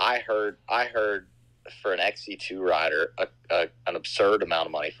 I heard for an XC2 rider an absurd amount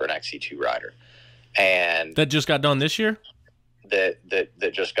of money for an XC2 rider. And that just got done this year?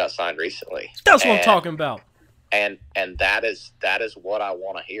 That just got signed recently. That's what I'm talking about. And that is what I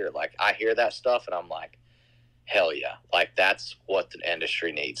want to hear. Like I hear that stuff and I'm like, hell yeah. Like that's what the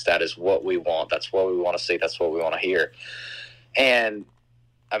industry needs. That is what we want. That's what we want to see. That's what we want to hear. And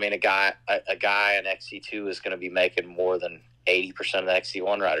I mean, a guy in XC2 is going to be making more than 80% of the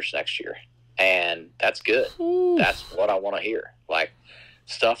XC1 riders next year. And that's good. Ooh. That's what I want to hear. Like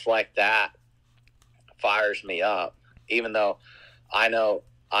stuff like that fires me up, even though I know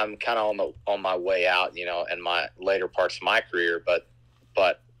I'm kind of on my way out, in my later parts of my career, but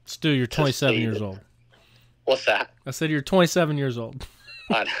Stu, you're 27 years old. What's that? I said you're 27 years old.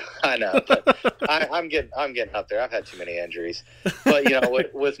 I know, but I'm getting up there. I've had too many injuries,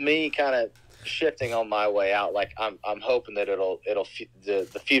 but with me kind of shifting on my way out, like I'm hoping that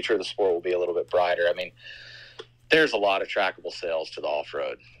the future of the sport will be a little bit brighter. I mean, there's a lot of trackable sales to the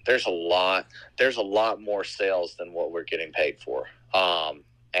off-road. There's a lot more sales than what we're getting paid for.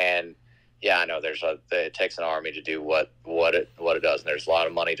 And yeah, I know it takes an army to do what it does, and there's a lot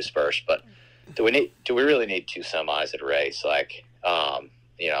of money dispersed. But do we really need 2 semis at a race? Like,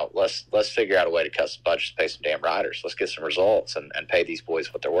 let's figure out a way to cut some budgets, pay some damn riders. Let's get some results and pay these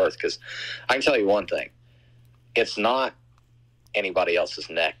boys what they're worth. Because I can tell you one thing, it's not anybody else's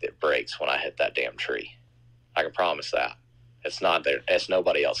neck that breaks when I hit that damn tree. I can promise that. It's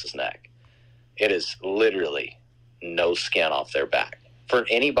nobody else's neck. It is literally no skin off their back for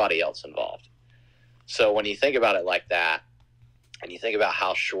anybody else involved. So when you think about it like that, and you think about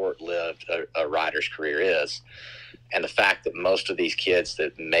how short-lived a rider's career is, and the fact that most of these kids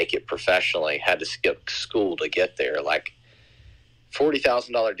that make it professionally had to skip school to get there, like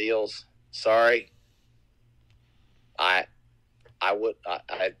 $40,000 deals, sorry, I've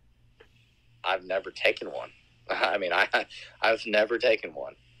never taken one. I mean, I've never taken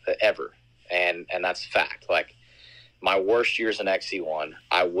one ever, and that's a fact. Like my worst years in XC1,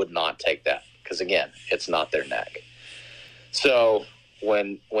 I would not take that because again, it's not their neck. So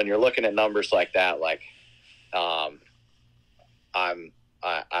when you're looking at numbers like that, like I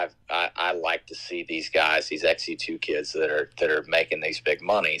like to see these guys, these XC2 kids that are making these big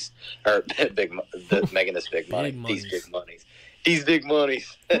monies, or making this big money, these big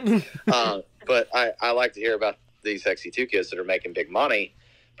monies. But I like to hear about these XC2 kids that are making big money,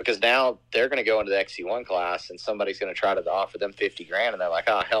 because now they're going to go into the XC1 class and somebody's going to try to offer them $50,000 and they're like,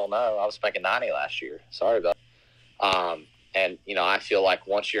 oh hell no, I was making 90 last year. Sorry about it. And I feel like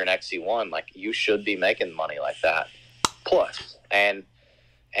once you're an XC1, like you should be making money like that plus. And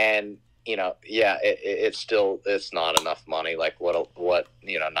yeah, it's not enough money. Like what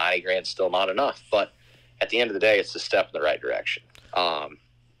 $90,000 is still not enough, but at the end of the day, it's a step in the right direction.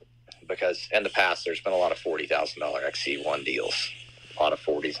 But because in the past there's been a lot of $40,000 XC1 deals, a lot of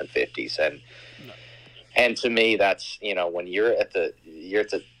 40s and 50s, and to me that's, you know, when you're at the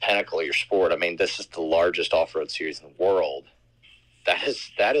pinnacle of your sport. I mean, this is the largest off-road series in the world.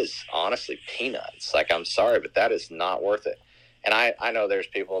 That is honestly peanuts. Like, I'm sorry, but that is not worth it. And I know there's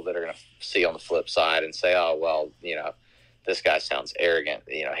people that are going to see on the flip side and say, oh, well, you know, this guy sounds arrogant.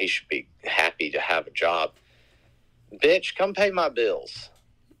 You know, he should be happy to have a job. Bitch, come pay my bills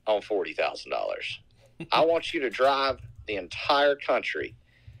on $40,000. I want you to drive the entire country,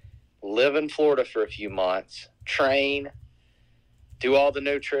 live in Florida for a few months, train, do all the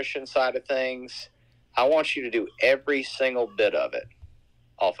nutrition side of things. I want you to do every single bit of it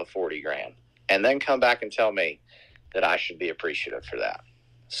off of 40 grand, and then come back and tell me that I should be appreciative for that.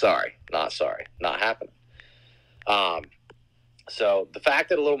 Sorry, not happening. So the fact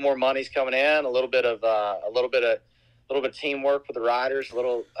that a little more money's coming in, a little bit of teamwork with the riders,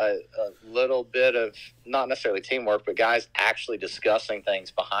 a little bit of not necessarily teamwork, but guys actually discussing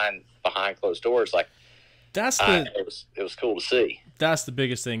things behind closed doors. Like, it was cool to see. That's the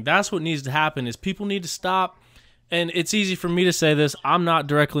biggest thing. That's what needs to happen. Is people need to stop. And it's easy for me to say this. I'm not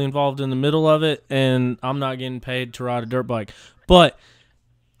directly involved in the middle of it, and I'm not getting paid to ride a dirt bike. But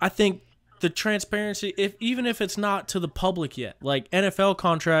I think the transparency, even if it's not to the public yet, like NFL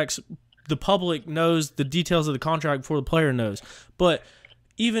contracts, the public knows the details of the contract before the player knows. But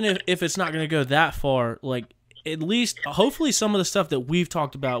even if it's not going to go that far, like, at least hopefully some of the stuff that we've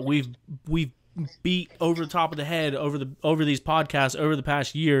talked about, we've beat over the top of the head over these podcasts over the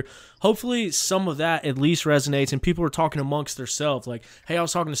past year. Hopefully some of that at least resonates and people are talking amongst themselves, like, hey, I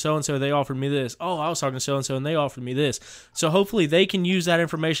was talking to so-and-so, they offered me this. Oh, I was talking to so-and-so and they offered me this. So hopefully they can use that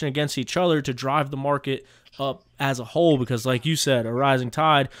information against each other to drive the market up as a whole, because like you said, a rising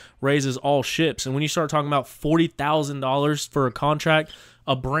tide raises all ships. And when you start talking about $40,000 for a contract,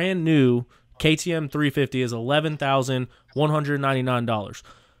 a brand new KTM 350 is $11,199.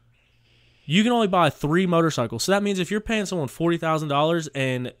 You can only buy 3 motorcycles. So that means if you're paying someone $40,000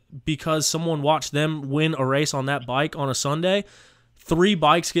 and because someone watched them win a race on that bike on a Sunday, 3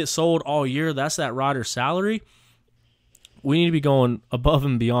 bikes get sold all year, that's that rider's salary. We need to be going above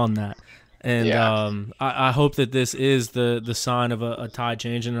and beyond that. And yeah. I hope that this is the sign of a tide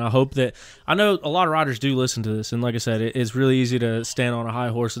change. And I hope that – I know a lot of riders do listen to this. And like I said, it's really easy to stand on a high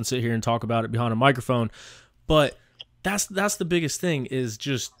horse and sit here and talk about it behind a microphone. But that's the biggest thing, is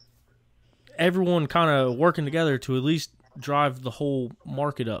just – everyone kind of working together to at least drive the whole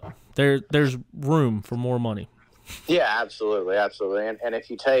market up. There's room for more money. Yeah, absolutely. And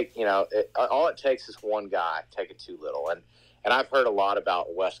if you take, you know, all it takes is one guy taking too little. And I've heard a lot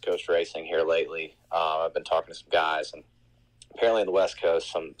about West Coast racing here lately. I've been talking to some guys, and apparently in the West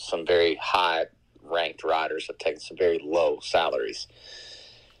Coast, some very high-ranked riders have taken some very low salaries.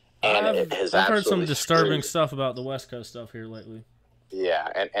 And I've heard some disturbing stuff about the West Coast stuff here lately. Yeah,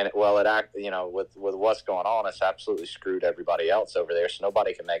 and you know, with what's going on, it's absolutely screwed everybody else over there. So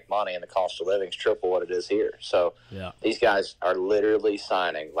nobody can make money, and the cost of living is triple what it is here. So yeah, these guys are literally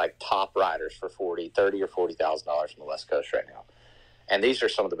signing like top riders for $30,000 or $40,000 on the West Coast right now, and these are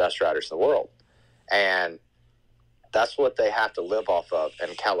some of the best riders in the world, and that's what they have to live off of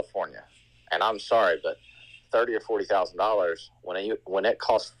in California. And I'm sorry, but $30,000 or $40,000 when it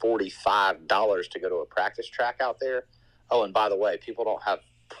costs $45 to go to a practice track out there. Oh, and by the way, people don't have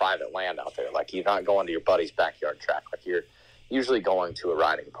private land out there. Like, you're not going to your buddy's backyard track. Like, you're usually going to a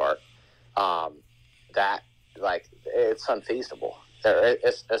riding park. It's unfeasible.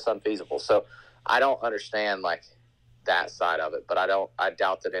 It's unfeasible. So I don't understand, like, that side of it. But I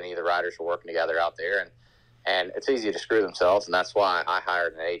doubt that any of the riders are working together out there. And it's easy to screw themselves, and that's why I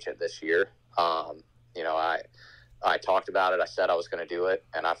hired an agent this year. You know, I talked about it. I said I was going to do it,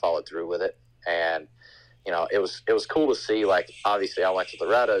 and I followed through with it. And you know, it was cool to see. Like, obviously, I went to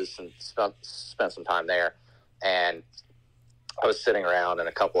Loretta's and spent some time there, and I was sitting around, and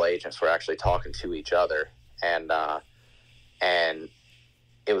a couple agents were actually talking to each other, and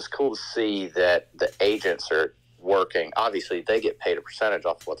it was cool to see that the agents are working. Obviously, they get paid a percentage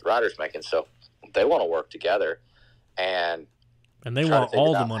off of what the rider's making, so they want to work together, and they want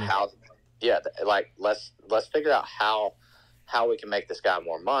all the money. Let's figure out how we can make this guy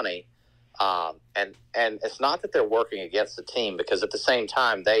more money. And it's not that they're working against the team, because at the same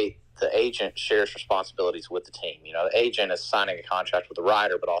time, the agent shares responsibilities with the team. You know, the agent is signing a contract with the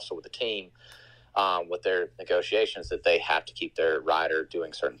rider, but also with the team, with their negotiations that they have to keep their rider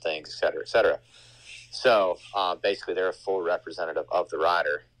doing certain things, et cetera, et cetera. So, basically they're a full representative of the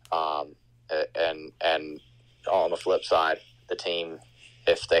rider. And on the flip side, the team,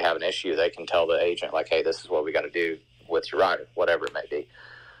 if they have an issue, they can tell the agent, like, hey, this is what we got to do with your rider, whatever it may be.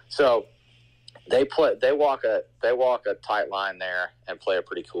 So they walk a tight line there and play a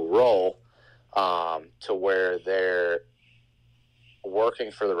pretty cool role, to where they're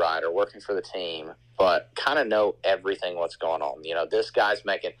working for the rider, working for the team, but kind of know everything what's going on. This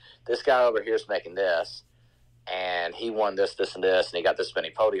guy over here is making this, and he won this, and this, and he got this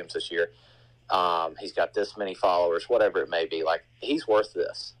many podiums this year. He's got this many followers, whatever it may be. Like, he's worth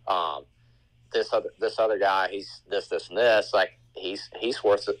this. This other guy, he's this, and this. Like, he's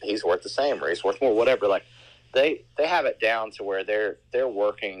worth the same, or he's worth more, whatever. Like, they have it down to where they're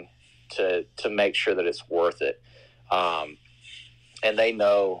working to make sure that it's worth it. And they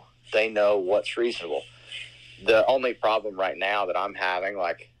know what's reasonable. The only problem right now that I'm having,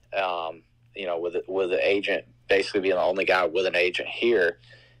 like, with the agent basically being the only guy with an agent here,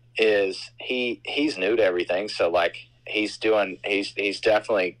 is he's new to everything. So, like, he's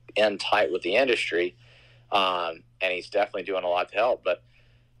definitely in tight with the industry, and he's definitely doing a lot to help. But,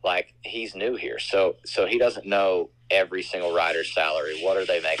 like, he's new here, so he doesn't know every single rider's salary. What are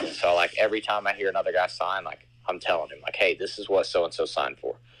they making? So, like, every time I hear another guy sign, like, I'm telling him, like, hey, this is what so and so signed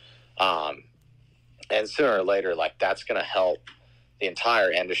for. And sooner or later, like, that's going to help the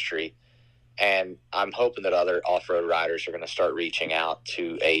entire industry. And I'm hoping that other off-road riders are going to start reaching out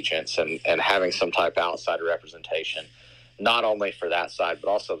to agents and having some type of outside representation, not only for that side, but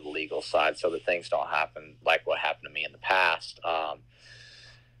also the legal side, so that things don't happen like what happened to me in the past.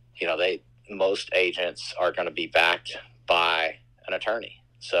 Most agents are going to be backed by an attorney.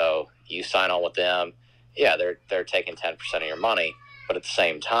 So you sign on with them. Yeah, they're taking 10% of your money, but at the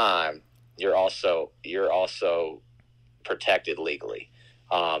same time, you're also protected legally.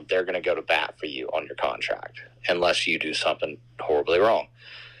 They're going to go to bat for you on your contract unless you do something horribly wrong.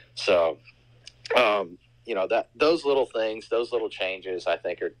 So, those little things, those little changes, I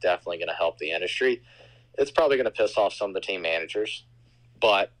think, are definitely going to help the industry. It's probably going to piss off some of the team managers,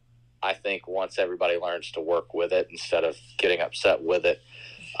 but I think once everybody learns to work with it instead of getting upset with it,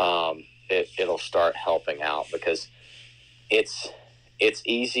 it'll start helping out, because it's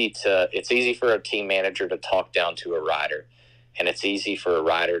easy for a team manager to talk down to a rider, and it's easy for a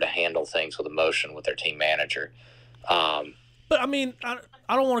rider to handle things with emotion with their team manager. But I mean, I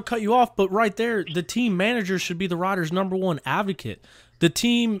don't want to cut you off, but right there, the team manager should be the rider's number one advocate. The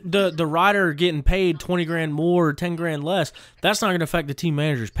team, the rider getting paid 20 grand more or 10 grand less, that's not going to affect the team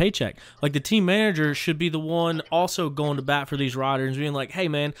manager's paycheck. Like, the team manager should be the one also going to bat for these riders, being like, hey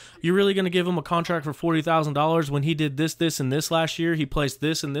man, you're really going to give him a contract for $40,000 when he did this, and this last year? He placed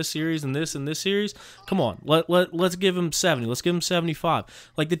this in this series and this in this series? Come on, let's give him 70. Let's give him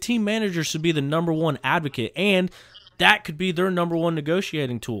 75. Like, the team manager should be the number one advocate, and that could be their number one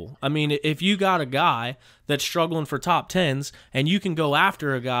negotiating tool. I mean, if you got a guy that's struggling for top tens and you can go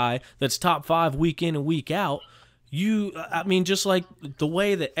after a guy that's top 5 week in and week out, just like the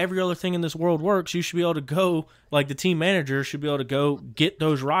way that every other thing in this world works, you should be able to go, like, the team manager should be able to go get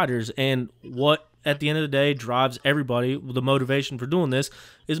those riders. And what, at the end of the day, drives everybody, the motivation for doing this,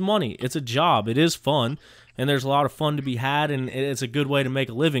 is money. It's a job. It is fun, and there's a lot of fun to be had, and it's a good way to make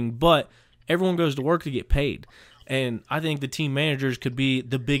a living, but everyone goes to work to get paid. And I think the team managers could be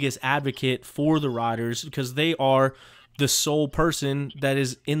the biggest advocate for the riders, because they are the sole person that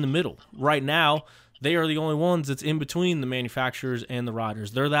is in the middle. Right now, they are the only ones that's in between the manufacturers and the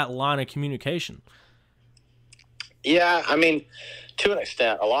riders. They're that line of communication. Yeah, I mean, to an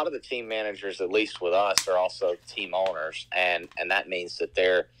extent, a lot of the team managers, at least with us, are also team owners, and that means that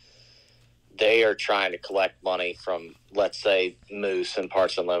they are trying to collect money from, let's say, Moose and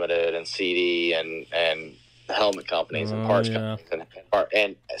Parts Unlimited and CD and helmet companies and parts companies,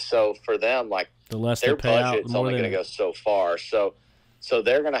 and so for them, like, their budget's only going to go so far. So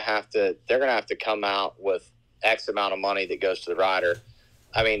they're going to have to come out with X amount of money that goes to the rider.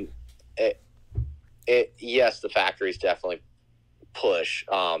 I mean, yes, the factories definitely push,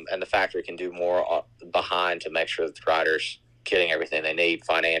 and the factory can do more behind to make sure that the rider's getting everything they need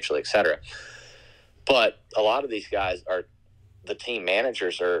financially, etc. But a lot of these guys are. The team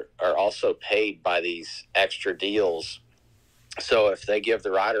managers are also paid by these extra deals. So if they give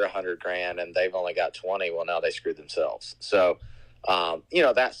the rider $100 grand and they've only got 20, well, now they screwed themselves. So,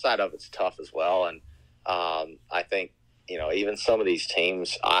 that side of it's tough as well. And I think, even some of these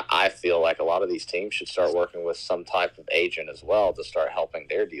teams, I feel like a lot of these teams should start working with some type of agent as well to start helping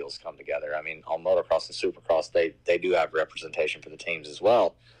their deals come together. I mean, on motocross and supercross, they do have representation for the teams as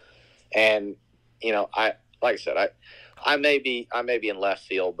well. And, like I said, I may be in left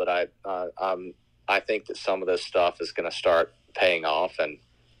field, but I think that some of this stuff is going to start paying off, and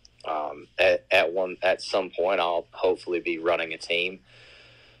at when I hopefully be running a team.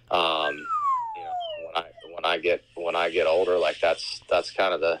 When when I get older, like that's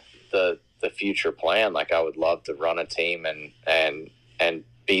kind of the future plan. Like I would love to run a team and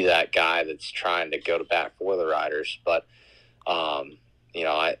be that guy that's trying to go to bat for the riders. But you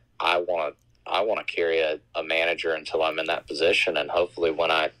know, I want to carry a manager until I'm in that position, and hopefully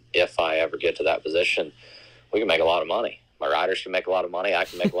if I ever get to that position, we can make a lot of money. My riders can make a lot of money. I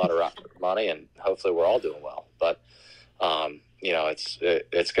can make a lot of money, and hopefully we're all doing well. But you know, it's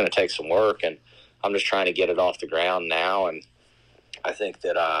going to take some work, and I'm just trying to get it off the ground now. And I think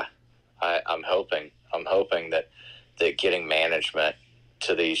that I'm hoping that getting management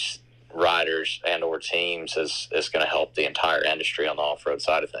to these riders and or teams is going to help the entire industry on the off-road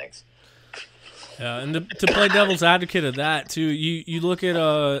side of things. Yeah, and to play devil's advocate of that too, you look at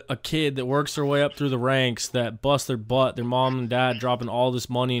a kid that works their way up through the ranks, that busts their butt, their mom and dad dropping all this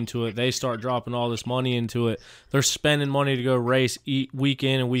money into it, they start dropping all this money into it, they're spending money to go race week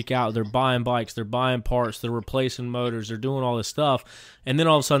in and week out, they're buying bikes, they're buying parts, they're replacing motors, they're doing all this stuff, and then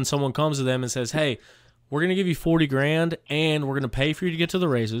all of a sudden someone comes to them and says, hey, we're going to give you $40,000 and we're going to pay for you to get to the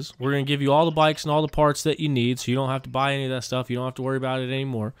races. We're going to give you all the bikes and all the parts that you need so you don't have to buy any of that stuff. You don't have to worry about it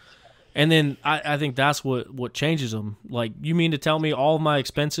anymore. And then I think that's what changes them. Like, you mean to tell me all of my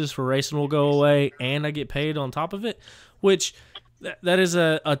expenses for racing will go away and I get paid on top of it? Which, that is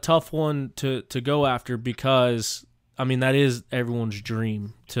a tough one to go after because, I mean, that is everyone's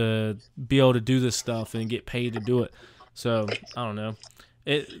dream, to be able to do this stuff and get paid to do it. So, I don't know.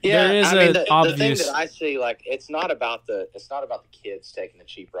 There is the thing that I see, like, it's not about the kids taking the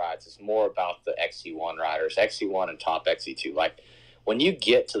cheap rides. It's more about the XC1 riders, XC1 and top XC2. Like, when you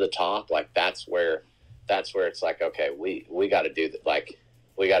get to the top, like that's where it's like, okay, we got to do that. Like,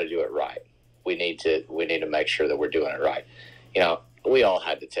 we got to do it right. We need to make sure that we're doing it right. You know, we all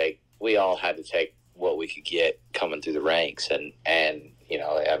had to take what we could get coming through the ranks, and you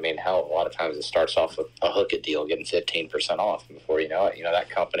know, I mean, hell, a lot of times it starts off with a hook it deal, getting 15% off, and before you know it, you know, that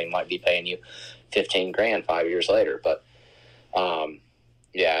company might be paying you $15,000 5 years later. But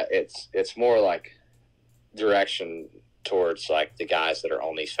yeah, it's more like direction towards like the guys that are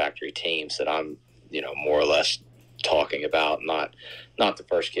on these factory teams that I'm, you know, more or less talking about, not the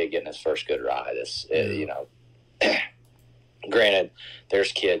first kid getting his first good ride. You know, granted,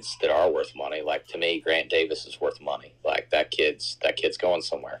 there's kids that are worth money. Like, to me, Grant Davis is worth money. Like, that kid's going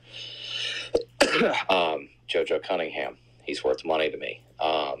somewhere. JoJo Cunningham, he's worth money to me.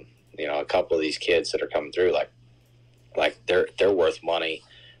 You know, a couple of these kids that are coming through, like they're worth money.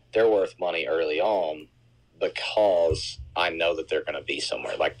 They're worth money early on, because I know that they're going to be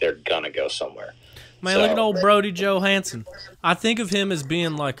somewhere. Like, they're going to go somewhere. Man, look at old Brody Johansson. I think of him as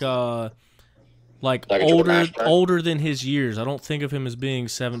being like older than his years. I don't think of him as being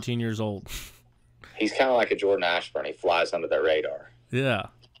 17 years old. He's kind of like a Jordan Ashburn. He flies under the radar. Yeah.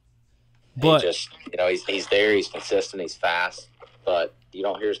 But he just, you know, he's there, he's consistent, he's fast, but you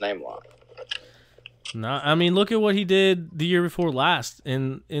don't hear his name a lot. No, I mean, look at what he did the year before last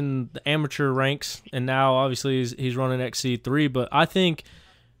in the amateur ranks, and now obviously he's running XC3. But I think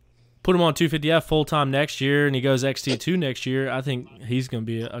put him on 250F full time next year, and he goes XT2 next year. I think he's going to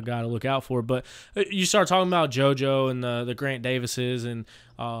be a guy to look out for. But you start talking about JoJo and the Grant Davises, and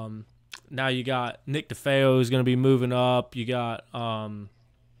now you got Nick DeFeo who's going to be moving up. You got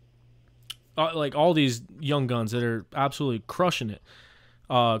like all these young guns that are absolutely crushing it.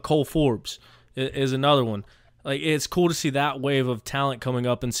 Cole Forbes is another one. Like, it's cool to see that wave of talent coming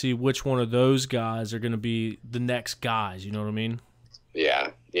up and see which one of those guys are going to be the next guys. You know what I mean?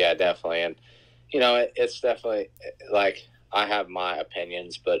 Yeah, definitely. And, you know, it's definitely, like, I have my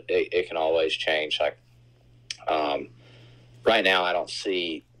opinions, but it can always change. Like, right now I don't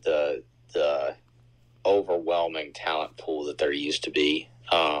see the overwhelming talent pool that there used to be,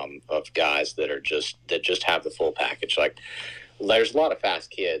 of guys that just have the full package. Like, there's a lot of fast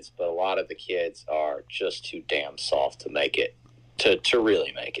kids, but a lot of the kids are just too damn soft to make it, to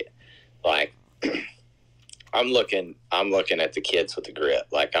really make it. Like, I'm looking at the kids with the grit.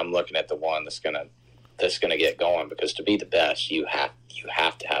 Like, I'm looking at the one that's gonna get going, because to be the best, you have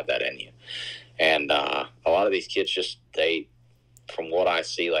to have that in you. And a lot of these kids just, from what I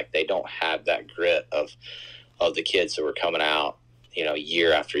see, like, they don't have that grit of the kids that were coming out, you know,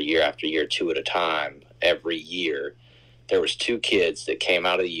 year after year after year, two at a time, every year. There was two kids that came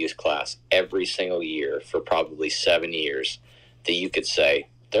out of the youth class every single year for probably 7 years that you could say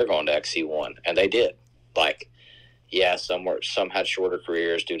they're going to XC1, and they did. Like, yeah, some had shorter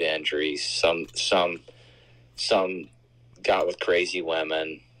careers due to injuries. Some got with crazy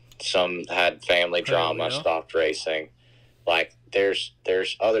women. Some had family drama, stopped racing. Like, there's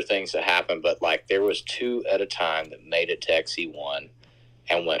other things that happened, but like, there was two at a time that made it to XC1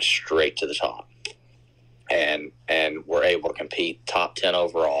 and went straight to the top. and were able to compete top 10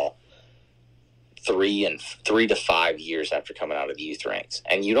 overall 3 to 5 years after coming out of the youth ranks.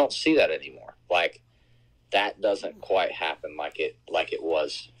 And you don't see that anymore. Like, that doesn't quite happen like it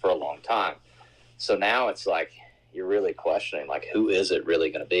was for a long time. So now it's like you're really questioning, like, who is it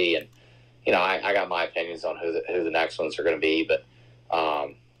really going to be? And you know, I got my opinions on who the next ones are going to be, but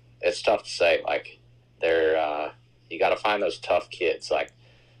it's tough to say. Like, they're you got to find those tough kids. Like,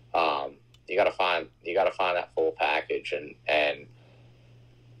 you got to find that full package, and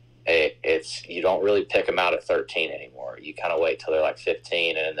it's you don't really pick them out at 13 anymore. You kind of wait till they're like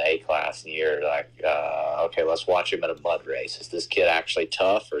 15 and in the A class, and you're like, okay, let's watch him in a mud race. Is this kid actually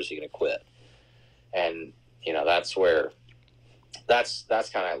tough, or is he going to quit? And you know, that's where. That's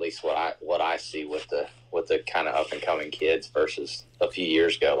kind of at least what I see with the kind of up and coming kids versus a few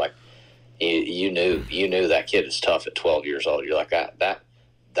years ago. Like, you knew that kid is tough at 12 years old. You're like, that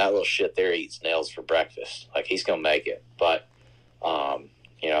little shit there eats nails for breakfast. Like, he's gonna make it. But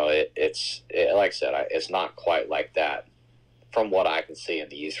you know, it's like I said, it's not quite like that from what I can see in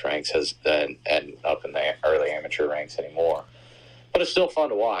the youth ranks and up in the early amateur ranks anymore. But it's still fun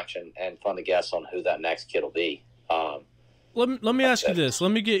to watch and fun to guess on who that next kid will be. Let me ask you this.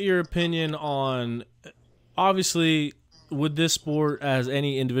 Let me get your opinion on, obviously, with this sport, as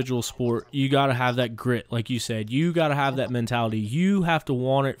any individual sport, you got to have that grit, like you said. You got to have that mentality. You have to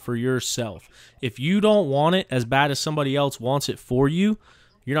want it for yourself. If you don't want it as bad as somebody else wants it for you,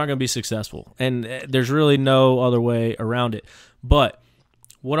 you're not going to be successful. And there's really no other way around it. But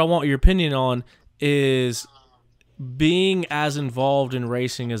what I want your opinion on is being as involved in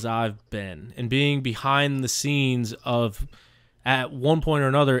racing as I've been and being behind the scenes of, at one point or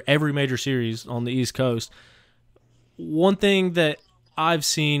another, every major series on the East Coast. One thing that I've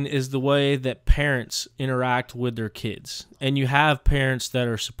seen is the way that parents interact with their kids. And you have parents that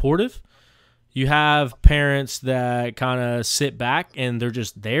are supportive. You have parents that kind of sit back and they're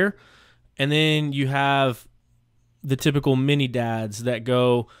just there. And then you have the typical mini dads that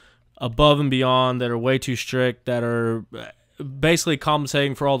go above and beyond, that are way too strict, that are basically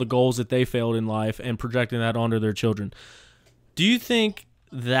compensating for all the goals that they failed in life and projecting that onto their children. Do you think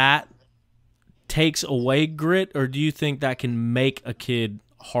that takes away grit, or do you think that can make a kid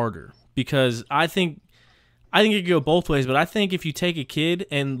harder? Because I think it could go both ways, but I think if you take a kid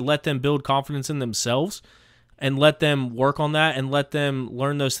and let them build confidence in themselves and let them work on that and let them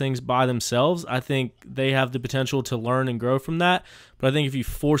learn those things by themselves, I think they have the potential to learn and grow from that. But I think if you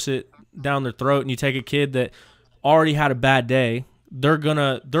force it down their throat and you take a kid that already had a bad day, they're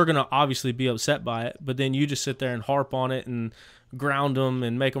gonna obviously be upset by it. But then you just sit there and harp on it and ground them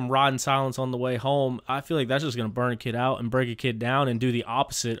and make them ride in silence on the way home. I feel like that's just gonna burn a kid out and break a kid down and do the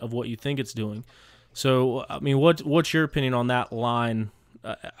opposite of what you think it's doing. So, I mean, what's your opinion on that line?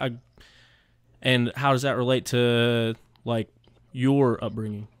 And how does that relate to, like, your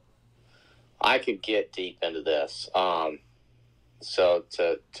upbringing? I could get deep into this. So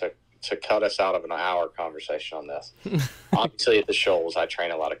to cut us out of an hour conversation on this, obviously at the Shoals, I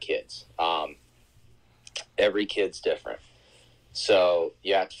train a lot of kids. Every kid's different. So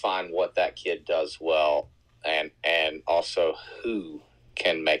you have to find what that kid does well and also who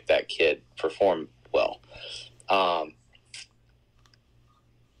can make that kid perform well.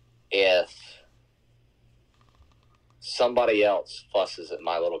 If somebody else fusses at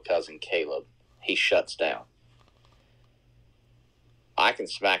my little cousin Caleb, he shuts down. I can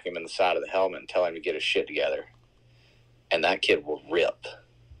smack him in the side of the helmet and tell him to get his shit together, and that kid will rip.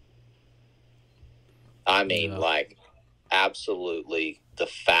 I mean, like, absolutely the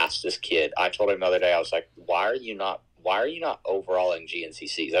fastest kid. I told him the other day, I was like, why are you not overall in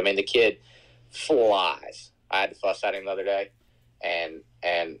GNCCs? I mean, the kid flies. I had to fuss at him the other day, and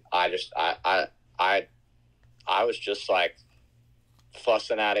I was just like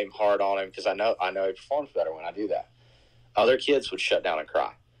fussing at him, hard on him, because I know he performs better when I do that. Other kids would shut down and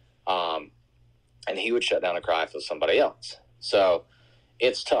cry, and he would shut down and cry if it was somebody else. So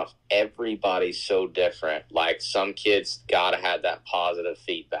it's tough. Everybody's so different. Like, some kids gotta have that positive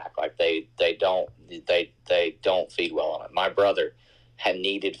feedback. Like, they don't feed well on it. My brother had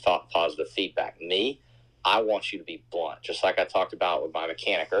needed positive feedback. Me, I want you to be blunt, just like I talked about with my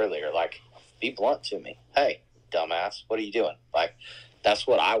mechanic earlier. Like, be blunt to me. Hey, dumbass, what are you doing? Like, that's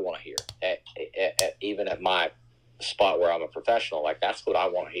what I want to hear. Even at my spot where I'm a professional, like, that's what I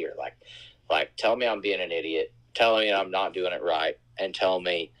want to hear. Like, tell me I'm being an idiot. Tell me I'm not doing it right, and tell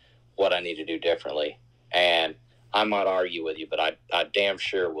me what I need to do differently. And I might argue with you, but I damn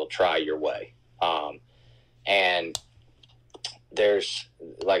sure will try your way. And there's,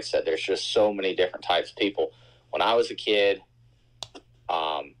 like I said, there's just so many different types of people. When I was a kid,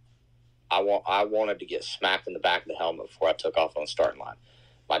 I wanted to get smacked in the back of the helmet before I took off on the starting line.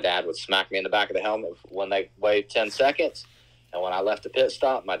 My dad would smack me in the back of the helmet when they waved 10 seconds. And when I left the pit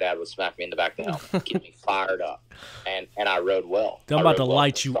stop, my dad would smack me in the back of the helmet, get me fired up. And I rode well. I'm about to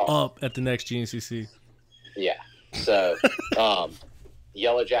light you up at the next GNCC. Yeah. So,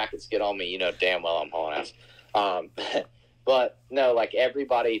 Yellow Jackets get on me, you know damn well I'm hauling ass. But, no, like,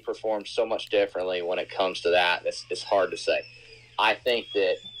 everybody performs so much differently when it comes to that. It's hard to say. I think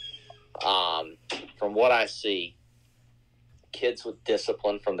that from what I see, kids with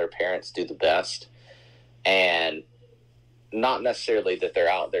discipline from their parents do the best. And not necessarily that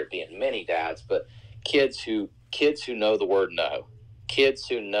they're out there being mini dads, but kids who know the word no, kids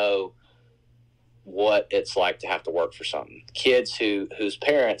who know what it's like to have to work for something, kids whose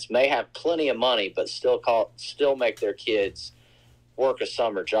parents may have plenty of money but still make their kids work a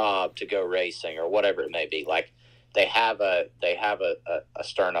summer job to go racing or whatever it may be. Like they have a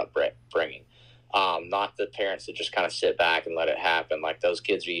stern upbringing. Not the parents that just kind of sit back and let it happen. Like those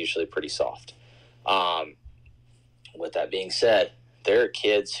kids are usually pretty soft. With that being said, there are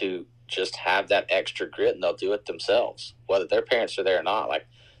kids who just have that extra grit and they'll do it themselves, whether their parents are there or not. Like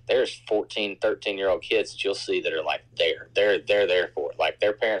there's 14, 13-year-old kids that you'll see that are like they're there for it. Like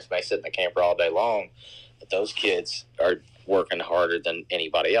their parents may sit in the camper all day long, but those kids are working harder than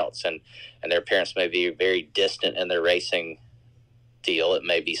anybody else. And their parents may be very distant in their racing deal. It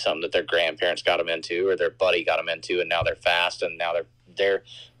may be something that their grandparents got them into or their buddy got them into, and now they're fast and now they're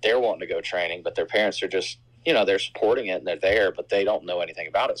wanting to go training, but their parents are just, you know, they're supporting it and they're there, but they don't know anything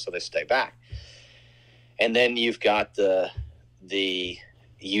about it, so they stay back. And then you've got the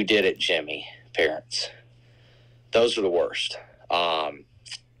you did it, Jimmy parents. Those are the worst.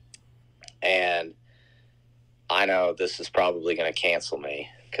 And I know this is probably going to cancel me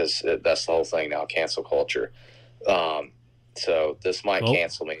because that's the whole thing now, cancel culture. So this might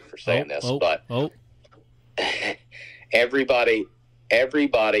cancel me for saying this, but everybody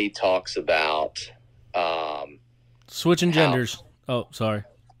talks about switching genders. Oh, sorry.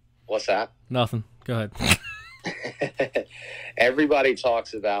 What's that? Nothing. Go ahead. Everybody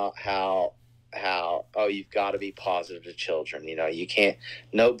talks about how you've got to be positive to children. You know, you can't,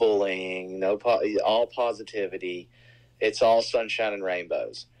 no bullying, all positivity. It's all sunshine and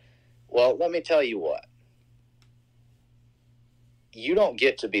rainbows. Well, let me tell you what. You don't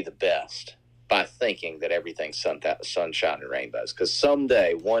get to be the best by thinking that everything's sunshine and rainbows, because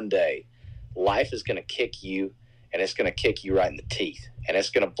one day, life is going to kick you, and it's going to kick you right in the teeth, and it's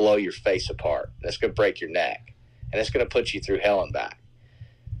going to blow your face apart, and it's going to break your neck, and it's going to put you through hell and back.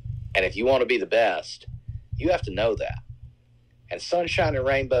 And if you want to be the best, you have to know that. And sunshine and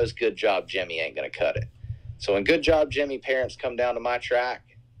rainbows, good job, Jimmy, ain't going to cut it. So when good job, Jimmy parents come down to my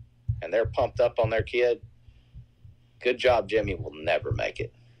track, and they're pumped up on their kid, good job, Jimmy will never make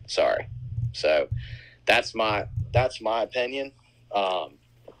it. Sorry. So that's my opinion.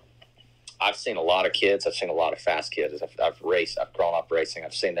 I've seen a lot of kids. I've seen a lot of fast kids. I've raced. I've grown up racing.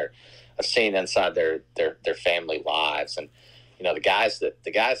 I've seen inside their family lives, and you know the guys that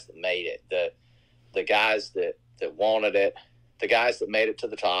made it, the guys that wanted it, the guys that made it to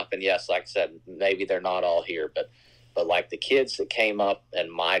the top. And yes, like I said, maybe they're not all here, but like the kids that came up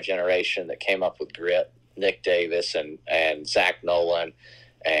in my generation that came up with grit, Nick Davis and Zach Nolan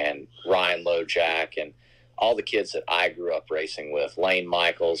and Ryan Lojack and all the kids that I grew up racing with, Lane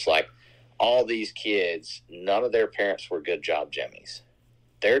Michaels, like all these kids, none of their parents were good job Jimmies.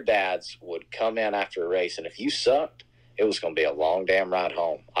 Their dads would come in after a race, and if you sucked, it was going to be a long damn ride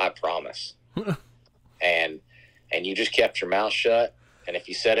home, I promise. and you just kept your mouth shut, and if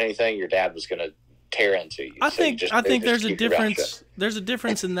you said anything, your dad was going to tear into you. I think there's a difference. There's a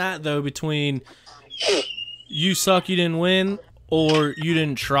difference in that though between you suck, you didn't win, or you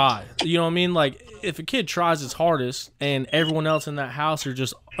didn't try. You know what I mean? Like if a kid tries his hardest and everyone else in that house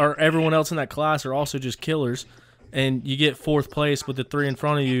or everyone else in that class are also just killers, and you get fourth place, but the three in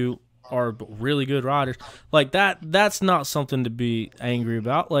front of you are really good riders, like that's not something to be angry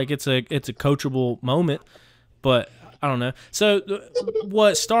about. Like it's a coachable moment, but I don't know. So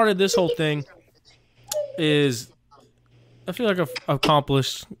what started this whole thing is I feel like I've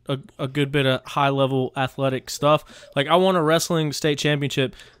accomplished a good bit of high-level athletic stuff. Like, I won a wrestling state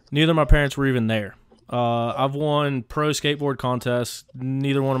championship. Neither of my parents were even there. I've won pro skateboard contests.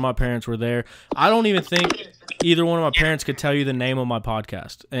 Neither one of my parents were there. I don't even think either one of my parents could tell you the name of my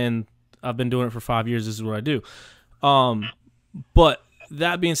podcast. And I've been doing it for 5 years. This is what I do. But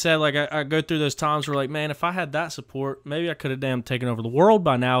that being said, like, I go through those times where, like, man, if I had that support, maybe I could have damn taken over the world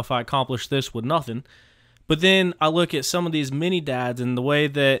by now if I accomplished this with nothing. But then I look at some of these mini dads and the way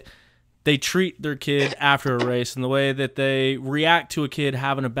that they treat their kid after a race, and the way that they react to a kid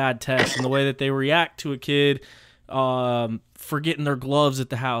having a bad test, and the way that they react to a kid forgetting their gloves at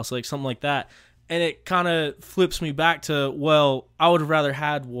the house, like something like that. And it kind of flips me back to, well, I would have rather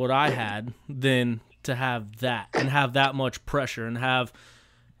had what I had than to have that and have that much pressure and have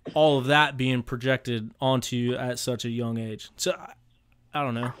all of that being projected onto you at such a young age. So I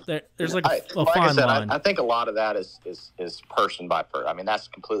don't know. There's like a like fine I said, line. I think a lot of that is person by person. I mean, that's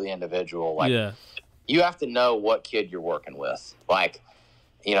completely individual. Like, yeah. You have to know what kid you're working with. Like,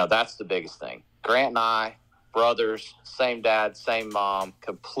 that's the biggest thing. Grant and I, brothers, same dad, same mom,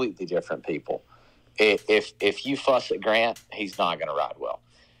 completely different people. If you fuss at Grant, he's not going to ride well.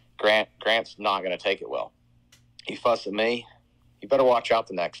 Grant's not going to take it well. You fuss at me, you better watch out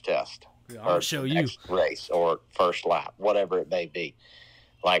the next test. Yeah, I'll show you. Next race or first lap, whatever it may be.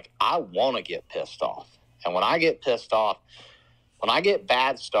 Like, I want to get pissed off. And when I get pissed off, when I get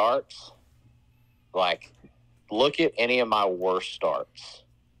bad starts, like, look at any of my worst starts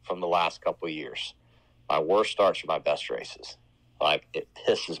from the last couple of years. My worst starts are my best races. Like, it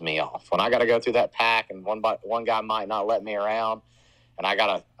pisses me off. When I got to go through that pack and one guy might not let me around and I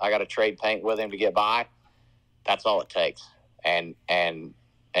gotta trade paint with him to get by, that's all it takes. And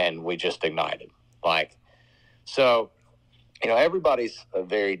we just ignited. Like, so, everybody's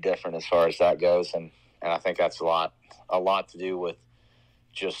very different as far as that goes. And I think that's a lot to do with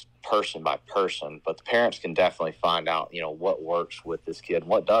just person by person. But the parents can definitely find out, what works with this kid and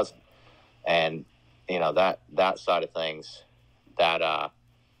what doesn't. And, that side of things, that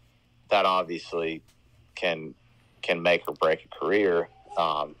obviously can make or break a career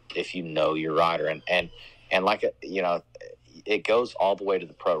if you know your rider. And like, it goes all the way to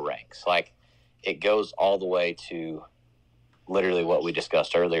the pro ranks. Like, it goes all the way to literally what we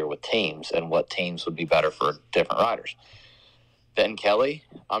discussed earlier with teams and what teams would be better for different riders. Ben Kelly,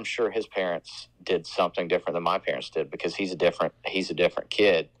 I'm sure his parents did something different than my parents did because he's a different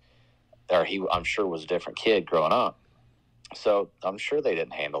kid, or I'm sure was a different kid growing up. So I'm sure they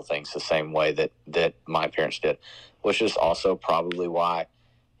didn't handle things the same way that my parents did, which is also probably why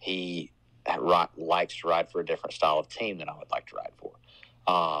he likes to ride for a different style of team than I would like to ride for.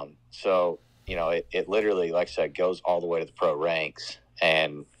 So, it literally, like I said, goes all the way to the pro ranks,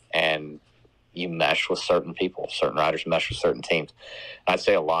 and you mesh with certain people. Certain riders mesh with certain teams. I'd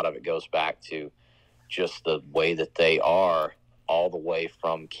say a lot of it goes back to just the way that they are all the way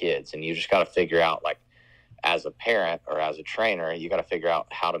from kids. And you just got to figure out, like, as a parent or as a trainer, you got to figure out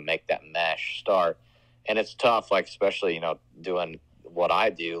how to make that mesh start. And it's tough, like, especially, doing what I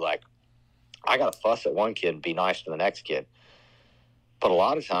do. Like, I got to fuss at one kid and be nice to the next kid. But a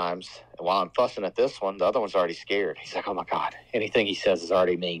lot of times, while I'm fussing at this one, the other one's already scared. He's like, oh, my God, anything he says is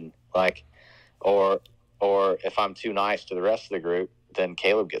already mean. Like, or if I'm too nice to the rest of the group, then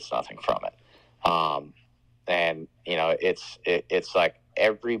Caleb gets nothing from it. And, it's like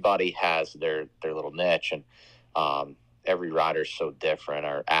everybody has their little niche, and every rider's so different,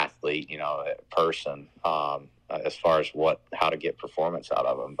 or athlete, person, as far as how to get performance out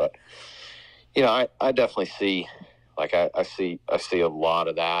of them. But, I definitely see, like, I see a lot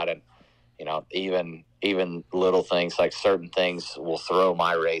of that. And, even little things, like certain things will throw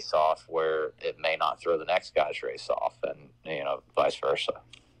my race off where it may not throw the next guy's race off, and, vice versa.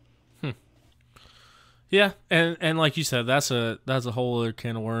 Yeah, and like you said, that's a whole other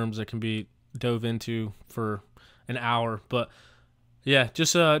can of worms that can be dove into for an hour. But yeah,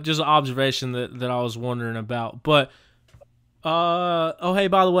 just an observation that I was wondering about. But hey,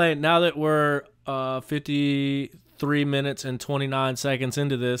 by the way, now that we're 53 minutes and 29 seconds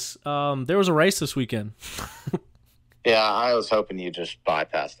into this, there was a race this weekend. Yeah, I was hoping you just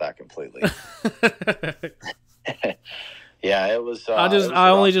bypassed that completely. Yeah, it was. I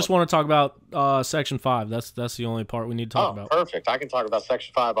only just want to talk about Section 5. That's the only part we need to talk about. Perfect. I can talk about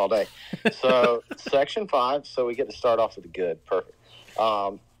Section 5 all day. So Section 5. So we get to start off with the good. Perfect.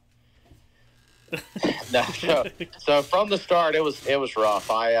 So from the start, it was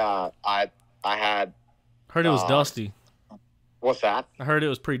rough. I had heard it was dusty. What's that? I heard it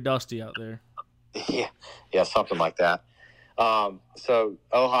was pretty dusty out there. Yeah, something like that. So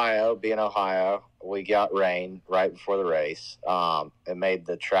being Ohio, we got rain right before the race. It made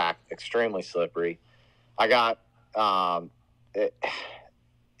the track extremely slippery. I got enduros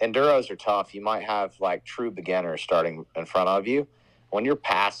are tough. You might have, like, true beginners starting in front of you. When you're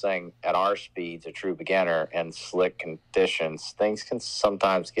passing at our speeds, a true beginner, and slick conditions, things can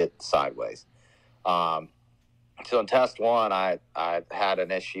sometimes get sideways. So in test one, I had an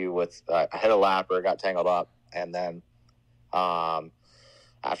issue with I hit a lapper, got tangled up, and then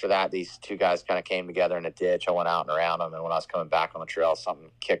after that, these two guys kind of came together in a ditch. I went out and around them, and when I was coming back on the trail, something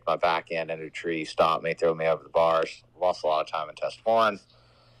kicked my back end into a tree, stopped me, threw me over the bars. Lost a lot of time in test 1.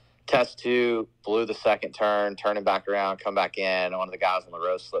 Test 2, blew the second turn, turning back around, come back in. One of the guys on the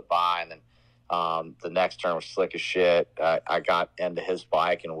road slipped by, and then the next turn was slick as shit. I got into his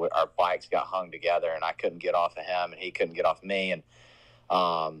bike, and our bikes got hung together, and I couldn't get off of him, and he couldn't get off of me. And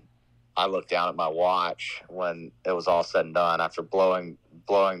I looked down at my watch when it was all said and done after blowing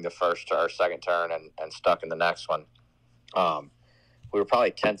the first or second turn and stuck in the next one. We were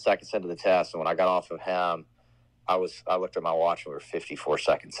probably 10 seconds into the test, and when I got off of him, I looked at my watch, and we were 54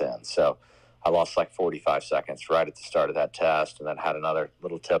 seconds in. So I lost like 45 seconds right at the start of that test, and then had another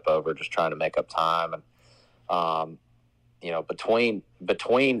little tip over just trying to make up time. And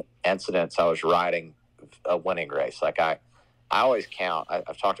between incidents, I was riding a winning race. Like I always count.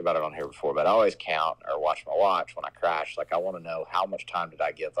 I've talked about it on here before, but I always count or watch my watch when I crash. Like I want to know how much time did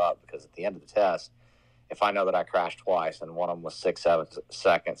I give up, because at the end of the test, if I know that I crashed twice and one of them was 7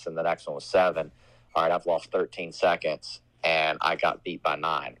 seconds and the next one was 7, all right, I've lost 13 seconds and I got beat by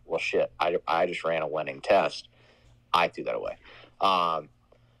 9. Well, shit, I just ran a winning test. I threw that away.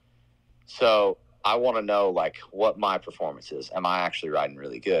 So I want to know like what my performance is. Am I actually riding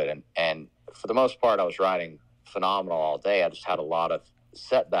really good? And for the most part, I was riding phenomenal all day. I just had a lot of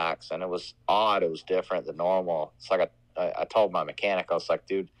setbacks, and it was odd. It was different than normal. It's like I told my mechanic, I was like,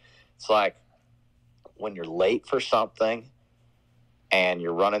 dude, it's like when you're late for something and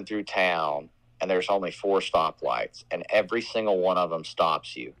you're running through town and there's only 4 stoplights and every single one of them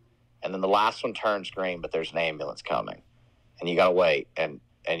stops you, and then the last one turns green, but there's an ambulance coming and you got to wait, and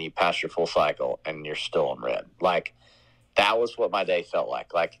you pass your full cycle and you're still in red. Like, that was what my day felt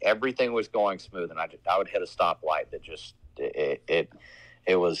like. Like everything was going smooth, and I would hit a stoplight that just it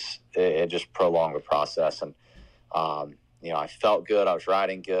just prolonged the process. And I felt good. I was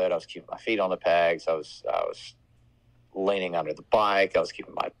riding good. I was keeping my feet on the pegs. I was leaning under the bike. I was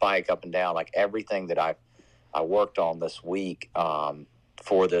keeping my bike up and down. Like everything that I worked on this week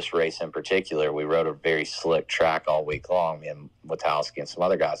for this race in particular. We rode a very slick track all week long, me and Witowski and some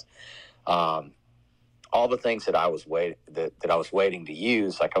other guys. All the things that I was waiting to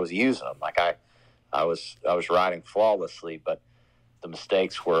use, like I was using them. Like I was riding flawlessly, but the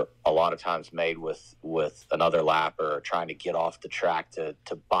mistakes were a lot of times made with another lapper or trying to get off the track to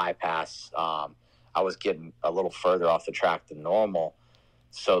bypass. I was getting a little further off the track than normal,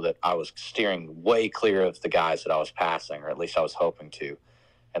 so that I was steering way clear of the guys that I was passing, or at least I was hoping to.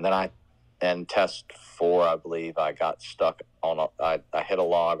 And then in test 4, I believe, I got stuck on I hit a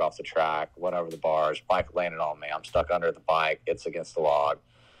log off the track, went over the bars, bike landed on me. I'm stuck under the bike. It's against the log.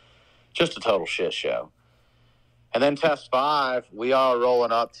 Just a total shit show. And then test 5, we are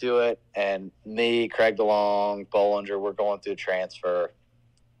rolling up to it, and me, Craig DeLong, Bollinger, we're going through transfer,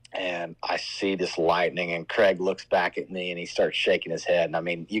 and I see this lightning, and Craig looks back at me, and he starts shaking his head. And, I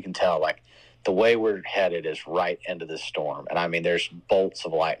mean, you can tell, like, the way we're headed is right into this storm. And, I mean, there's bolts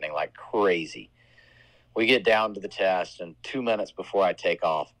of lightning like crazy. We get down to the test, and 2 minutes before I take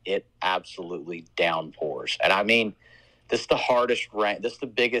off, it absolutely downpours. And, I mean, this is the hardest rain. This is the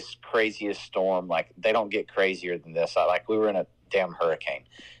biggest, craziest storm. Like, they don't get crazier than this. We were in a damn hurricane.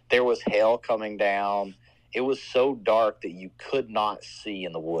 There was hail coming down. It was so dark that you could not see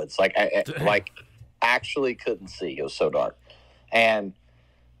in the woods. Like, I actually couldn't see. It was so dark. And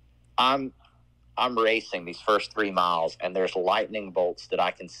I'm racing these first 3 miles, and there's lightning bolts that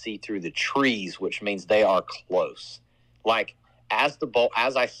I can see through the trees, which means they are close. Like, as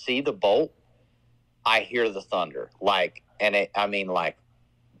I see the bolt, I hear the thunder. Like, and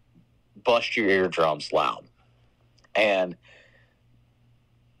bust your eardrums loud. And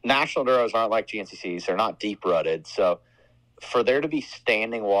National Enduros aren't like GNCCs. They're not deep rutted. So for there to be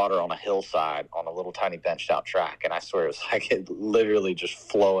standing water on a hillside on a little tiny benched out track, and I swear it was like it literally just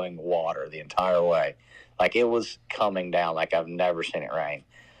flowing water the entire way. Like, it was coming down like I've never seen it rain.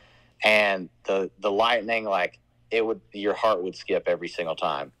 And the lightning, like, your heart would skip every single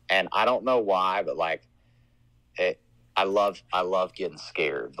time. And I don't know why, but like I love getting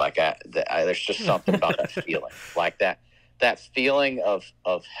scared. Like there's just something about that feeling, like that feeling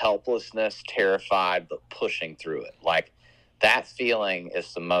of helplessness, terrified, but pushing through it. Like, that feeling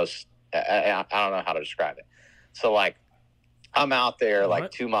is the most, I don't know how to describe it. So, like, I'm out there, like,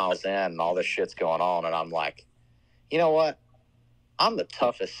 2 miles in, and all this shit's going on, and I'm like, you know what? I'm the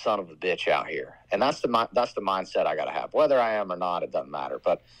toughest son of a bitch out here. And that's the mindset I got to have. Whether I am or not, it doesn't matter.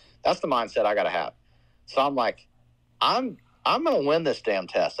 But that's the mindset I got to have. So I'm like, I'm going to win this damn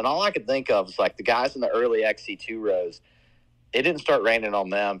test. And all I could think of is, like, the guys in the early XC2 rows, it didn't start raining on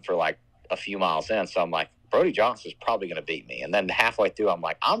them for, like, a few miles in. So I'm like, Brody Johnson's probably going to beat me. And then halfway through, I'm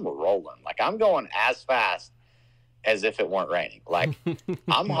like, I'm rolling. Like, I'm going as fast as if it weren't raining. Like,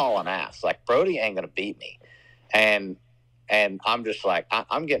 I'm hauling ass. Like, Brody ain't going to beat me. And I'm just like,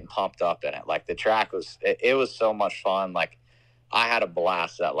 I'm getting pumped up in it. Like, the track it was so much fun. Like, I had a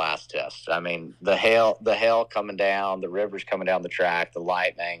blast that last test. I mean, the hail coming down, the rivers coming down the track, the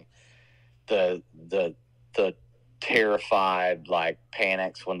lightning, the terrified, like,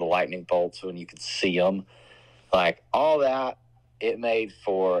 panics when the lightning bolts, when you could see them, like, all that, it made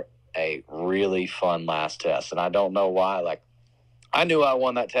for a really fun last test. And I don't know why. Like, I knew I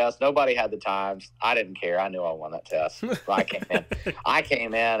won that test. Nobody had the times. I didn't care. I knew I won that test. I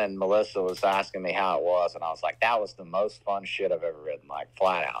came in and Melissa was asking me how it was, and I was like, that was the most fun shit I've ever ridden, like,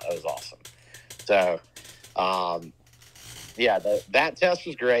 flat out. It was awesome. So, yeah, that test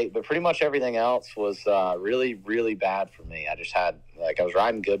was great, but pretty much everything else was really, really bad for me. I just had, like, I was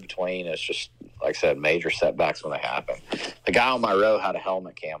riding good between. It's just, like I said, major setbacks when they happen. The guy on my row had a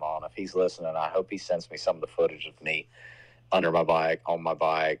helmet cam on. If he's listening, I hope he sends me some of the footage of me under my bike, on my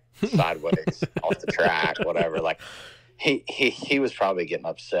bike, sideways, off the track, whatever. Like, he was probably getting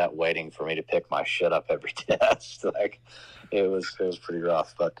upset waiting for me to pick my shit up every test. Like, it was pretty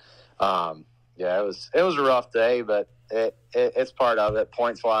rough. But yeah, it was a rough day, but it's part of it.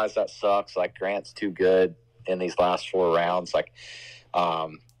 Points wise, that sucks. Like, Grant's too good in these last 4 rounds. Like,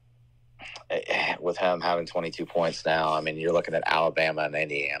 with him having 22 points now, I mean, you're looking at Alabama and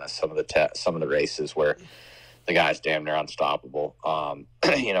Indiana, some of the races where the guy's damn near unstoppable.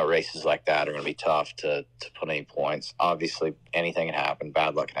 You know, races like that are going to be tough to put any points. Obviously, anything can happen.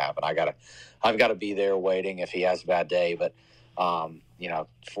 Bad luck can happen. I've got to be there waiting if he has a bad day. But you know,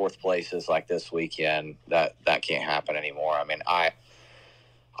 4th places like this weekend, that can't happen anymore. I mean, I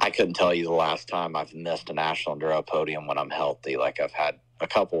couldn't tell you the last time I've missed a National Enduro podium when I'm healthy. Like, I've had a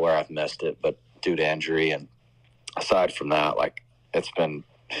couple where I've missed it, but due to injury. And aside from that, like, it's been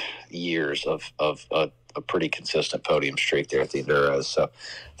years of a pretty consistent podium streak there at the Enduros. So I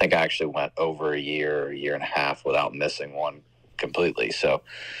think I actually went over a year and a half without missing one completely. So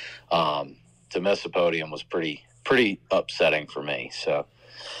to miss a podium was pretty upsetting for me. So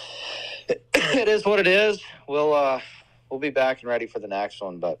it is what it is. We'll be back and ready for the next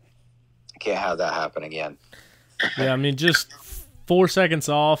one, but can't have that happen again. Yeah, I mean, just 4 seconds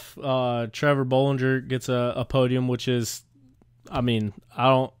off, Trevor Bollinger gets a podium, which is, I mean,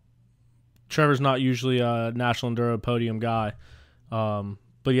 Trevor's not usually a National Enduro podium guy, but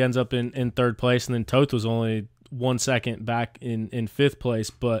he ends up in 3rd place, and then Toth was only 1 second back in 5th place.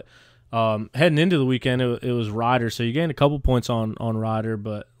 But heading into the weekend, it was Ryder, so you gained a couple points on Ryder,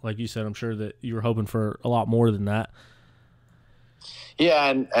 but like you said, I'm sure that you were hoping for a lot more than that.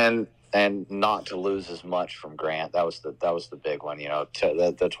 Yeah, and not to lose as much from Grant. That was the big one, you know.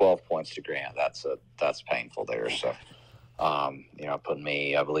 The 12 points to Grant, that's painful there. So. You know, putting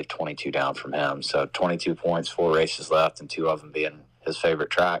me, I believe, 22 down from him. So 22 points, 4 races left, and 2 of them being his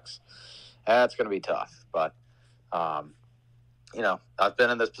favorite tracks. That's going to be tough. But, you know, I've been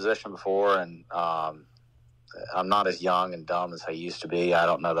in this position before, and I'm not as young and dumb as I used to be. I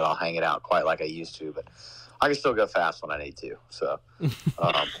don't know that I'll hang it out quite like I used to, but I can still go fast when I need to. So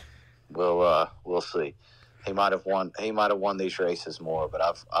we'll see. He might have won these races more, but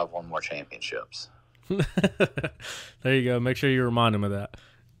I've won more championships. There you go. Make sure you remind him of that.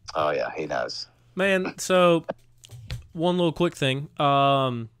 Oh yeah, he knows. Man, so one little quick thing.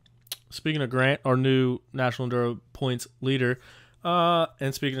 Speaking of Grant, our new National Enduro points leader,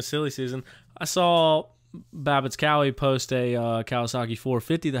 and speaking of silly season, I saw Babbitt's Cowie post a Kawasaki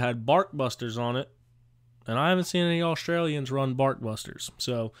 450 that had bark busters on it, and I haven't seen any Australians run bark busters,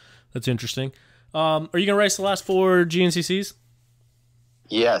 so that's interesting. Are you gonna race the last 4 GNCCs?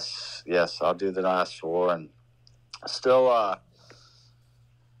 Yes, I'll do the last 4, and still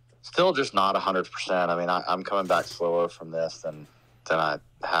just not 100%. I mean, I'm coming back slower from this than I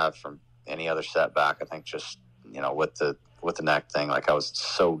have from any other setback. I think just, you know, with the neck thing, like, I was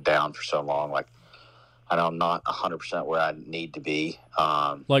so down for so long. Like, I know I'm not 100% where I need to be.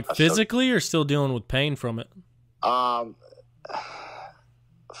 Like, physically, or still dealing with pain from it?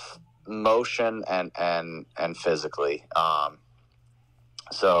 Motion and physically.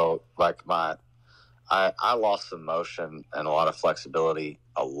 So, like, I lost some motion and a lot of flexibility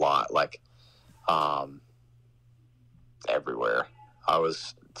a lot, like, everywhere. I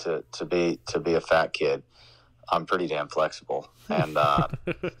was to be a fat kid. I'm pretty damn flexible, and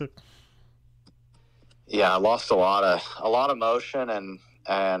yeah, I lost a lot of motion and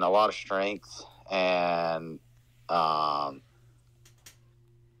a lot of strength, and you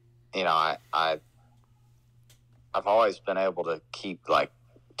know, I've always been able to keep, like,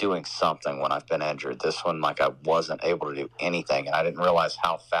 doing something when I've been injured. This one, like, I wasn't able to do anything, and I didn't realize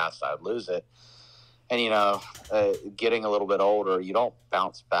how fast I'd lose it. And, you know, getting a little bit older, you don't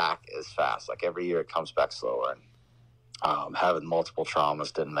bounce back as fast. Like, every year it comes back slower. And having multiple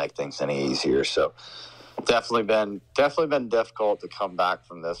traumas didn't make things any easier. So definitely been difficult to come back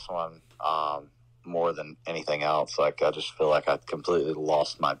from this one, more than anything else. Like, I just feel like I completely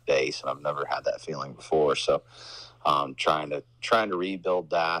lost my base, and I've never had that feeling before. So trying to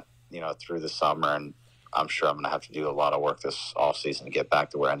rebuild that, you know, through the summer, and I'm sure I'm going to have to do a lot of work this off season to get back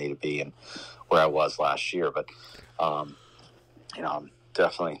to where I need to be and where I was last year. But you know, I'm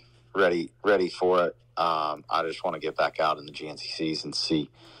definitely ready for it. I just want to get back out in the GNCCs and see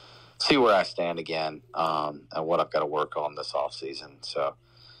where I stand again, and what I've got to work on this off season. So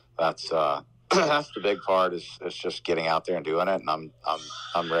that's that's the big part, is just getting out there and doing it. And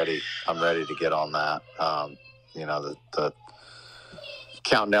I'm ready to get on that. You know, the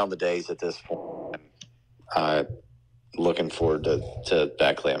counting down the days at this point. Looking forward to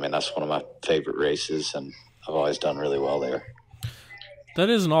Beckley. I mean, that's one of my favorite races, and I've always done really well there. That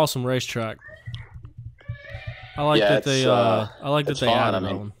is an awesome racetrack. I like that they added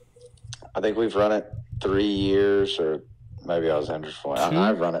that one. I think we've run it 3 years, or maybe I was injured for it.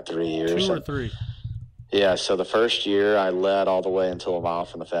 I've run it 3 years. 2 or 3. Yeah, so the first year I led all the way until a mile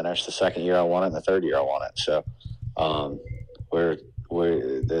from the finish. The second year I won it, and the third year I won it. So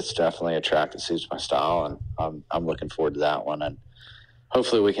it's definitely a track that suits my style, and I'm looking forward to that one. And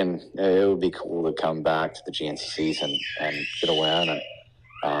hopefully it would be cool to come back to the GNCCs and get a win.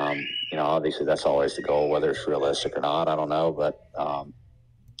 And you know, obviously that's always the goal, whether it's realistic or not, I don't know. But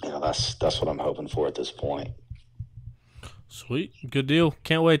you know, that's what I'm hoping for at this point. Sweet, good deal.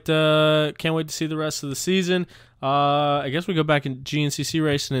 Can't wait to see the rest of the season. I guess we go back in GNCC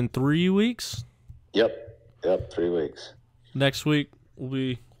racing in 3 weeks. Yep, 3 weeks. Next week we'll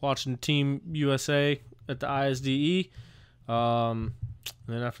be watching Team USA at the ISDE. And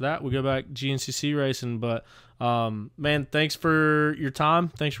then after that we go back GNCC racing. But man, thanks for your time.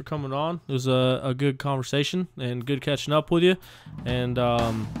 Thanks for coming on. It was a good conversation and good catching up with you. And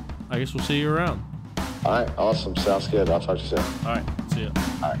I guess we'll see you around. All right, awesome. Sounds good. I'll talk to you soon. All right, see ya.